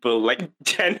kill people. Like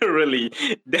generally,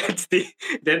 that's the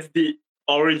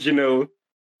original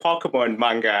Pokemon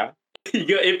manga.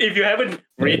 If you haven't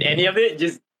read any of it,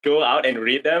 just go out and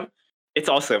read them. It's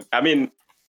awesome. I mean,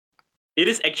 it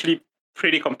is actually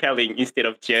pretty compelling instead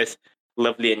of just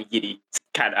lovely and giddy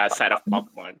kind of side of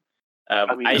Pokemon.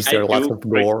 Is there lots of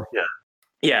gore?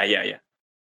 Yeah.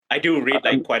 I do read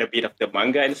like quite a bit of the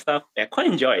manga and stuff. I quite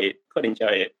enjoy it.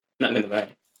 Not gonna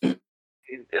lie.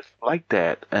 It's like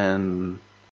that, and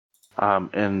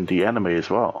in the anime as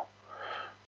well.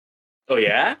 Oh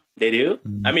yeah, they do.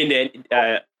 I mean,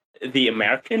 the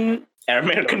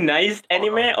Americanized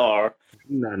anime, or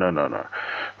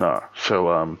no.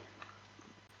 So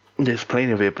there's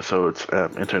plenty of episodes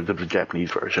in terms of the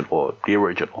Japanese version or the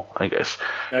original, I guess.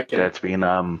 Okay. That's been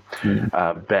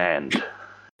banned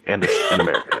in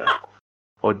America.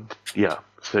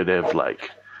 So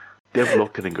they've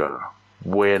looked at it and go,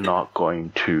 we're not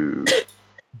going to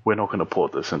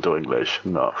port this into English.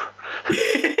 No.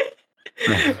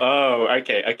 Oh,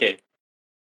 okay.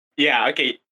 Yeah,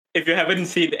 okay. If you haven't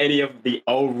seen any of the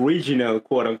original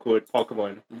quote unquote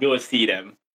Pokemon, go see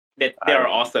them. They're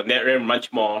awesome. They're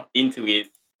much more into it.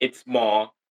 It's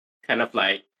more kind of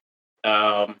like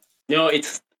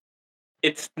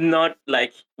it's not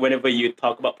like whenever you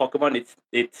talk about Pokemon,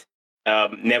 it's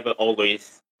never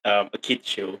always a kid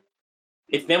show.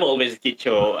 It's never always a kid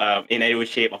show in any way,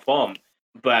 shape, or form.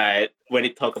 But when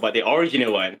you talk about the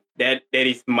original one, that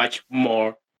is much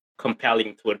more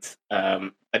compelling towards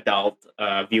adult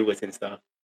viewers and stuff.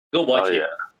 Go watch it.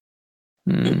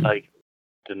 Like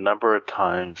the number of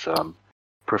times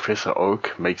Professor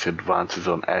Oak makes advances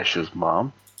on Ash's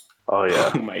mom. Oh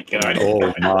yeah. Oh my god.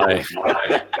 Oh my.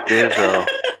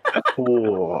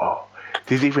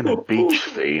 There's even a beach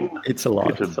scene. It's a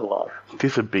lot.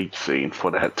 There's a beach scene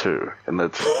for that too, and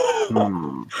that's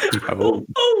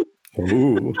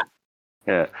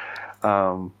yeah.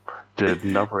 The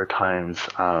number of times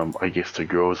I guess the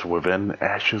girls within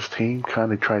Ash's team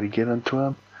kind of try to get into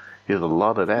him. There's a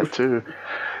lot of that too.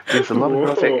 There's a lot of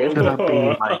girls that ended up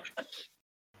being like.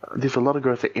 There's a lot of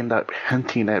girls that end up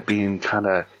hinting at being kind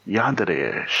of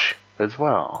yandere-ish as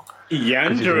well.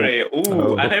 Yandere?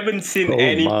 Ooh, I haven't seen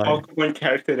any Pokemon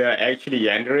character that are actually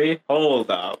yandere.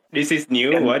 Hold up, this is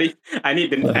new. What is? I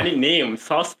need name.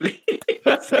 Sauce, please.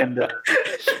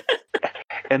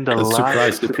 In the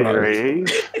last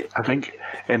series, I think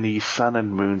in the Sun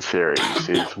and Moon series,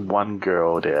 there's one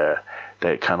girl there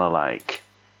that kind of like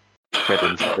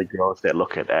threatens the girls that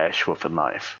look at Ash with a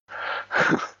knife.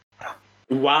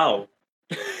 Wow.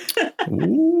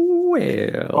 Well,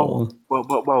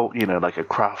 you know, like a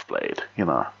craft blade, you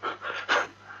know.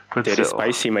 But that is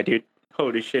spicy, my dude.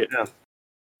 Holy shit. Yeah.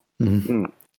 Mm-hmm.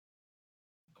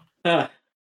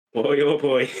 Boy, oh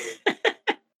boy.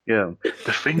 Yeah.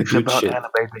 The things about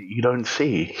anime that you don't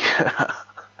see.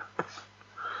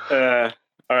 All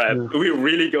right. We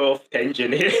really go off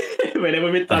tangent here.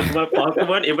 Whenever we talk about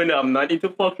Pokemon, even though I'm not into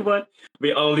Pokemon,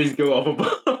 we always go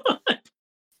overboard.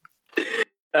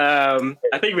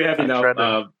 I think we have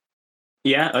enough.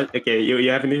 Yeah. Okay. You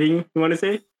have anything you want to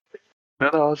say? No,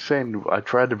 I was saying I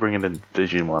tried to bring in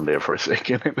Digimon there for a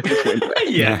second. And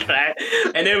yeah, try.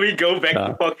 And then we go back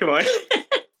to Pokemon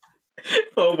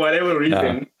for whatever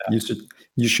reason.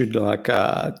 You should like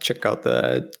check out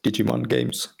the Digimon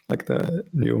games, like the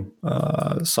new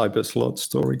Cyber Slot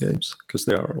story games, because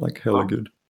they are like hella good.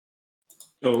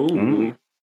 Oh,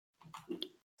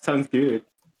 sounds good.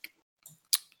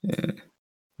 Yeah.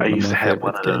 I used to have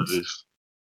one of those.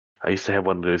 I used to have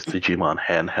one of those Digimon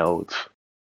handhelds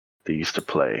they used to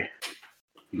play.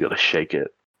 You gotta shake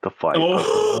it to fight.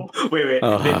 Oh, wait.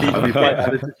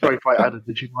 Fight out of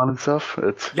Digimon and stuff.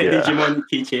 It's the Digimon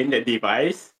keychain, the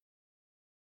device.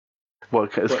 Well,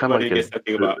 it's kind of like it's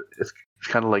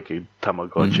kind of like a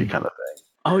Tamagotchi kind of thing.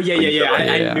 Oh yeah.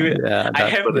 I knew it. Yeah,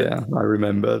 I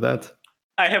remember that.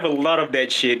 I have a lot of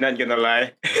that shit. Not gonna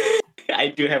lie, I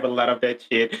do have a lot of that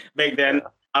shit. Back then,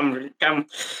 I'm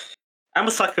a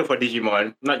sucker for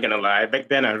Digimon. Not gonna lie. Back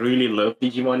then, I really loved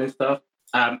Digimon and stuff.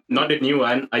 Not the new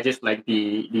one. I just like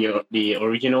the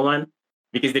original one,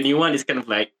 because the new one is kind of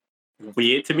like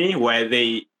weird to me, where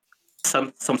they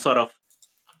some sort of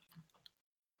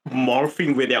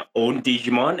morphing with their own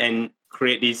Digimon and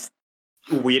create this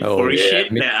weird furry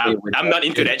shit. I'm not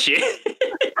into that shit.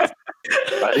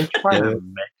 Are they trying to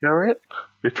mecha it?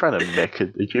 You're trying to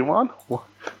mecha Digimon? What?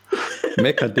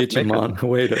 Mecha Digimon.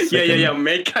 Wait a second. Yeah.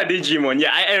 Mecha Digimon.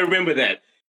 Yeah, I remember that.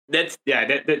 That's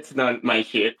not my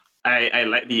shit. I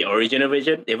like the original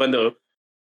version, even though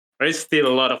there's still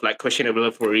a lot of like questionable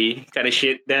furry kind of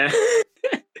shit there.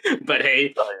 But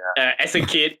hey, as a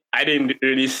kid, I didn't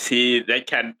really see that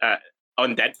kind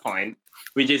on that point.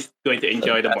 We're just going to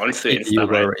enjoy the monster and stuff.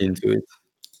 You were into it.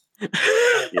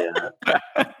 Yeah.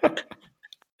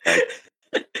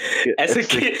 As a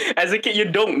kid, you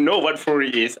don't know what furry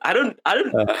is. I don't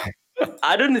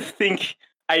think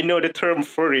I know the term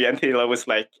furry until I was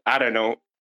like, I don't know,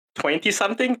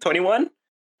 20-something, 21.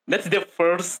 That's the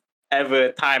first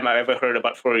ever time I ever heard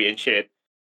about furry and shit.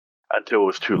 Until it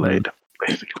was too late,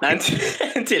 basically.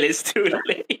 Until it's too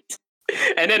late.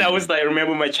 And then I was like,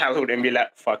 remember my childhood and be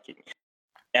like, fucking,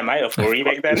 am I a furry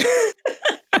back then?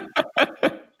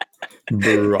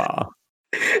 Bruh.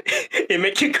 It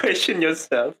makes you question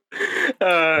yourself.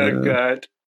 Oh, God.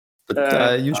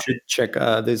 But you should check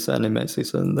this anime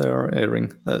season. They are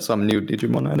airing some new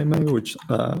Digimon anime, which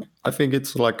I think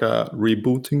it's like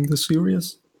rebooting the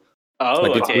series. Oh,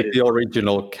 like okay. It's with the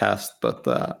original cast, but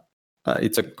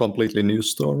it's a completely new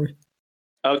story.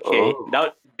 Okay,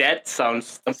 that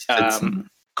sounds It's pretty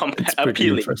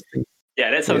appealing. interesting. Yeah,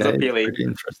 that sounds appealing. It's pretty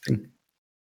interesting.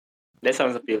 That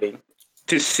sounds appealing.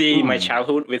 To see my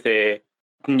childhood with a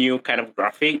new kind of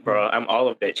graphic, bro, I'm all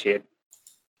of that shit.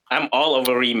 I'm all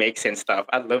over remakes and stuff.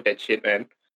 I love that shit, man.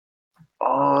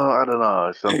 Oh, I don't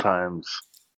know. Sometimes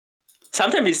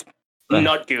it's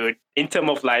not good in terms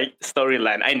of like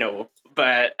storyline. I know,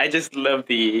 but I just love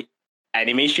the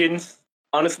animations.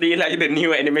 Honestly, like the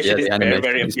new animation is very,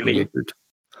 very appealing. Really good.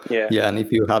 Yeah, and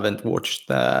if you haven't watched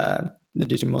the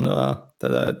Digimon,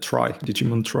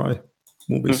 Digimon Tri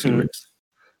movie series,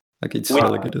 like it's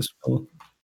really good as well.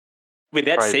 With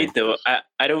that said, though,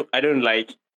 I don't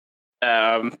like.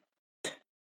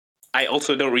 I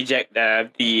also don't reject the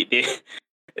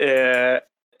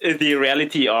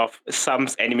reality of some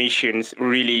animations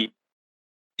really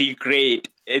degrade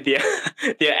their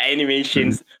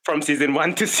animations from season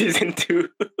 1 to season 2.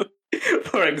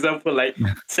 For example, like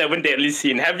 7 Deadly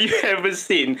Sin. Have you ever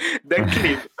seen the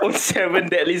clip on 7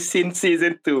 Deadly Sin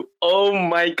season 2? Oh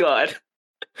my god.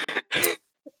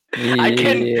 I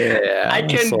can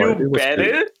do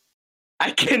better.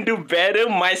 I can do better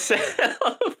myself.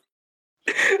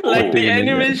 Like the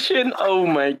animation. Oh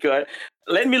my god.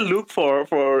 Let me look for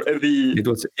the.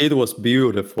 It was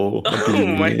beautiful. Oh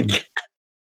my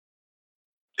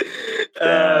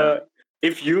god.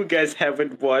 If you guys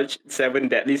haven't watched 7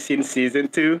 Deadly Sin season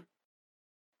 2,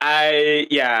 I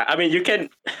mean you can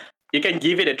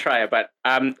give it a try, but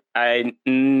I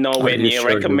nowhere near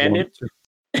recommend it.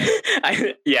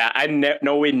 I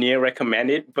nowhere near recommend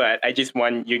it, but I just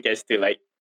want you guys to like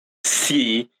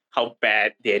see how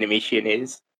bad the animation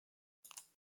is.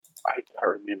 I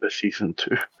remember season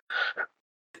 2.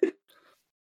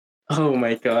 Oh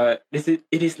my god, it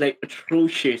is like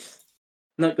atrocious.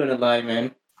 Not gonna lie,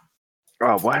 man.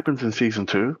 Oh, what happens in season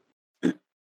 2?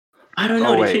 I don't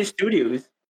know. They changed studios.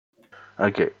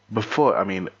 Okay,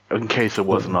 in case it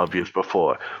wasn't obvious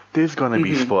before, there's going to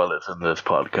be spoilers in this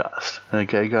podcast.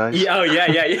 Okay, guys? Yeah,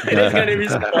 there's going to be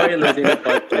spoilers in the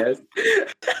podcast.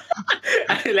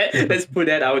 Let's put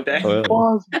that out there. It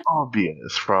was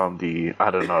obvious from the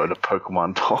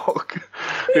Pokemon talk.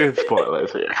 There's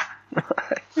spoilers here.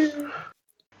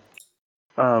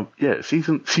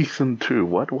 Season 2.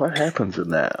 What happens in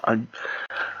that?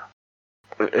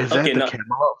 Is that the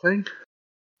Camelot thing?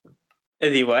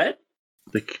 The what?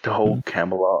 The whole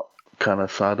Camelot kind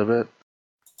of side of it.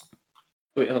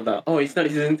 Wait, hold on. Oh, it's not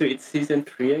season 2. It's season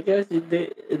 3, I guess.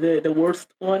 The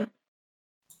worst one.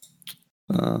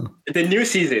 The new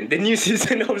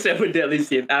season of 7 Deadly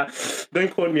Sin.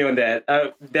 Don't quote me on that.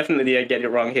 Definitely, I get it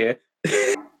wrong here.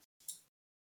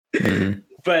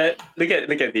 But look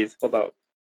at this. Hold on.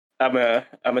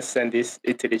 I'ma send this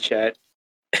into the chat,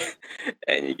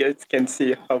 and you guys can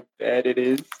see how bad it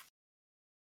is.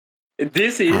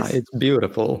 This is it's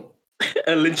beautiful.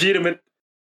 A legitimate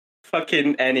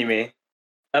fucking anime.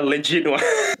 A legit one.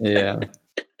 Yeah.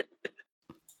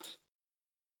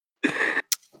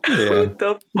 What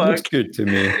the fuck? Looks good to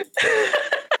me.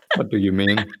 What do you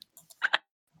mean?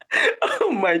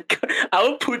 Oh my god.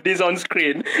 I'll put this on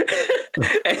screen.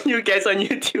 And you guys on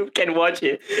YouTube can watch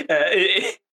it.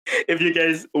 If you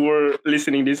guys were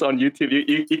listening this on YouTube,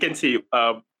 you can see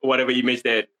whatever image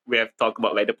that we have talked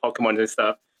about, like the Pokemon and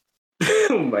stuff.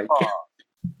 Oh my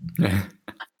god.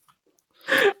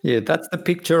 Yeah, that's the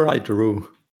picture I drew.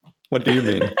 What do you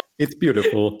mean? It's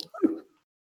beautiful.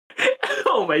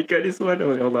 Oh my god, this one.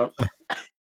 Hold up.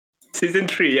 Season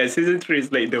 3. Yeah, season 3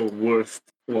 is like the worst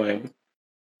one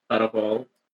out of all.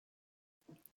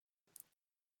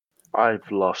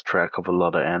 I've lost track of a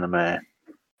lot of anime.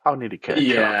 I'll need to catch up.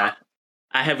 Yeah,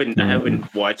 I haven't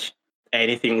watched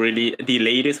anything really. The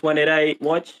latest one that I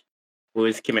watched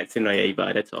was Kimetsu no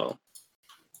Yaiba. That's all.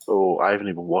 Oh, I haven't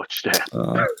even watched that.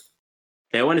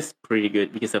 That one is pretty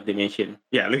good because of the animation.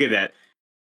 Yeah, look at that.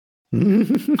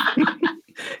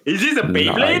 Is this a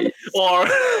Beyblade? Nice. Or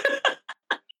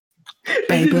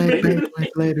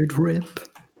Beyblade rip.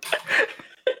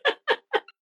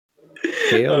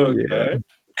 Hell yeah.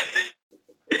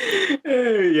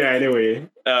 Anyway.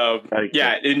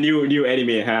 Yeah, the new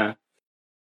anime, huh?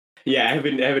 Yeah, I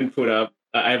haven't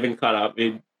caught up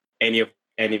with any of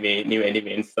new anime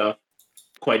and stuff.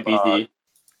 Quite busy.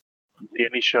 The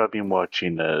only show I've been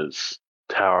watching is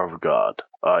Tower of God.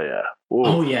 Oh yeah. Ooh.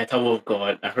 Oh yeah, Tower of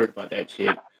God. I heard about that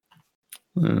shit.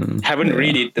 Haven't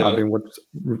read it though. I've been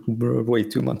watching way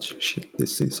too much shit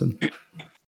this season.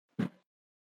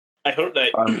 I heard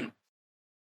that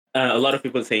a lot of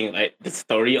people saying like the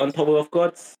story on Tower of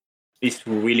God is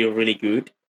really, really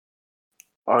good.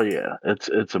 Oh yeah,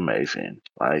 it's amazing.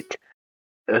 Like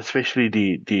especially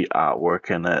the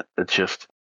artwork in it. It's just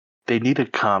they need to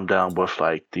calm down with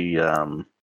like the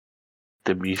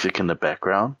music in the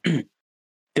background. The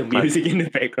music in the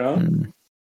background.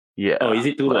 Yeah. Oh, is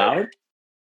it too loud?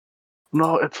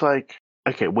 No, it's like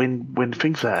okay when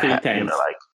things are like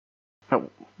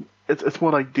it's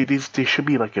more like there should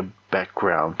be like a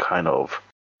background kind of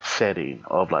setting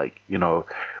of like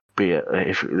be it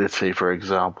if let's say for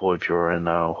example if you're in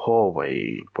a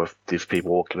hallway with these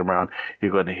people walking around,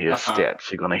 you're going to hear steps,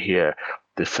 you're going to hear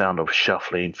the sound of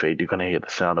shuffling feet, you're going to hear the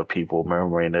sound of people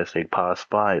murmuring as they pass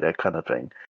by, that kind of thing.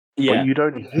 Yeah. But you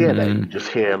don't hear that. You just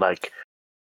hear like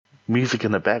music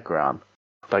in the background,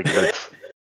 like it's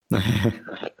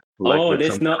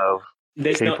there's no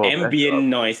ambient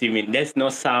noise. You mean there's no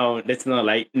sound? There's no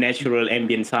like natural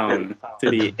ambient sound to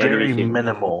the animation.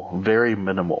 Very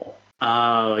minimal.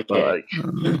 Oh, okay.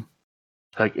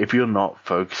 Like if you're not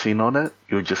focusing on it,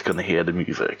 you're just gonna hear the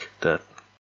music.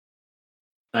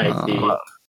 I see.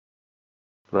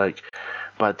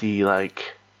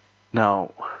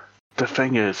 Now the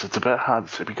thing is, it's a bit hard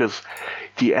to say because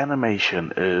the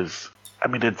animation is, I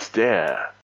mean, it's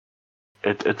there.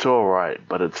 It's all right,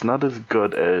 but it's not as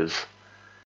good as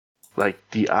like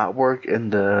the artwork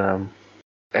in the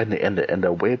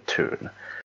webtoon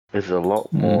is a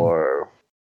lot more.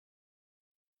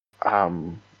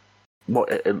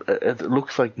 It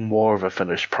looks like more of a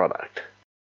finished product.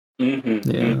 You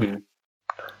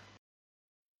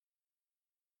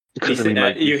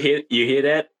hear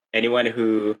that? Anyone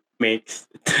who makes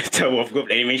Tower of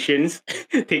God animations,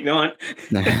 take note.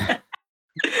 We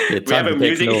have a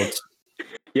music. Notes.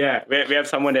 Yeah, we have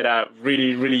someone that are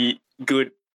really, really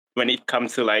good when it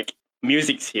comes to like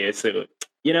musics here. So,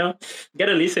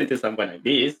 gotta listen to someone like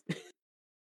this.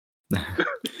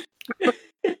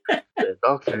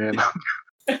 Okay.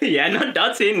 Yeah, not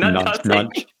doxing, not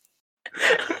doxing.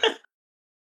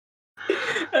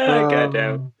 Oh,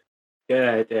 goddamn.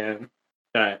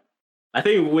 All right. I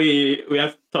think we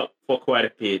have talked for quite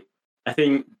a bit. I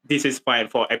think this is fine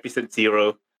for episode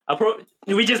 0.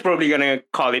 We're just probably gonna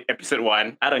call it episode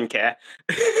 1. I don't care.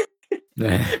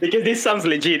 Because this sounds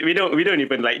legit. We don't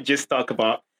even like just talk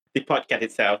about the podcast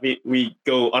itself. We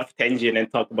go off tangent and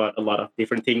talk about a lot of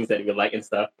different things that we like and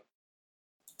stuff.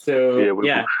 So we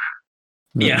were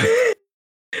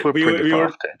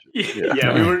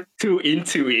too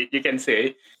into it, you can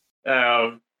say.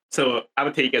 So I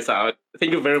will take us out.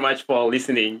 Thank you very much for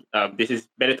listening. This is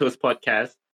Benito's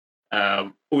podcast.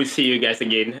 We'll see you guys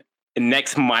again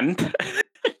next month.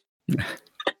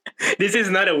 This is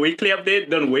not a weekly update.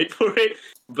 Don't wait for it.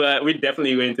 But we're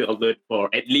definitely going to upload for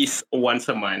at least once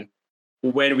a month.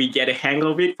 When we get a hang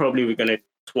of it, probably we're going to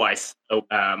twice a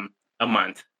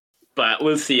month. But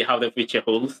we'll see how the future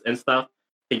holds and stuff.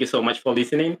 Thank you so much for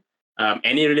listening.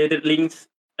 Any related links,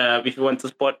 if you want to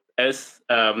support us,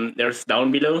 there's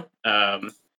down below.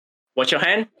 Wash your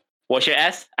hand, wash your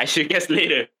ass. I see you guys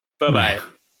later. Bye-bye.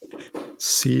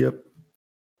 See ya.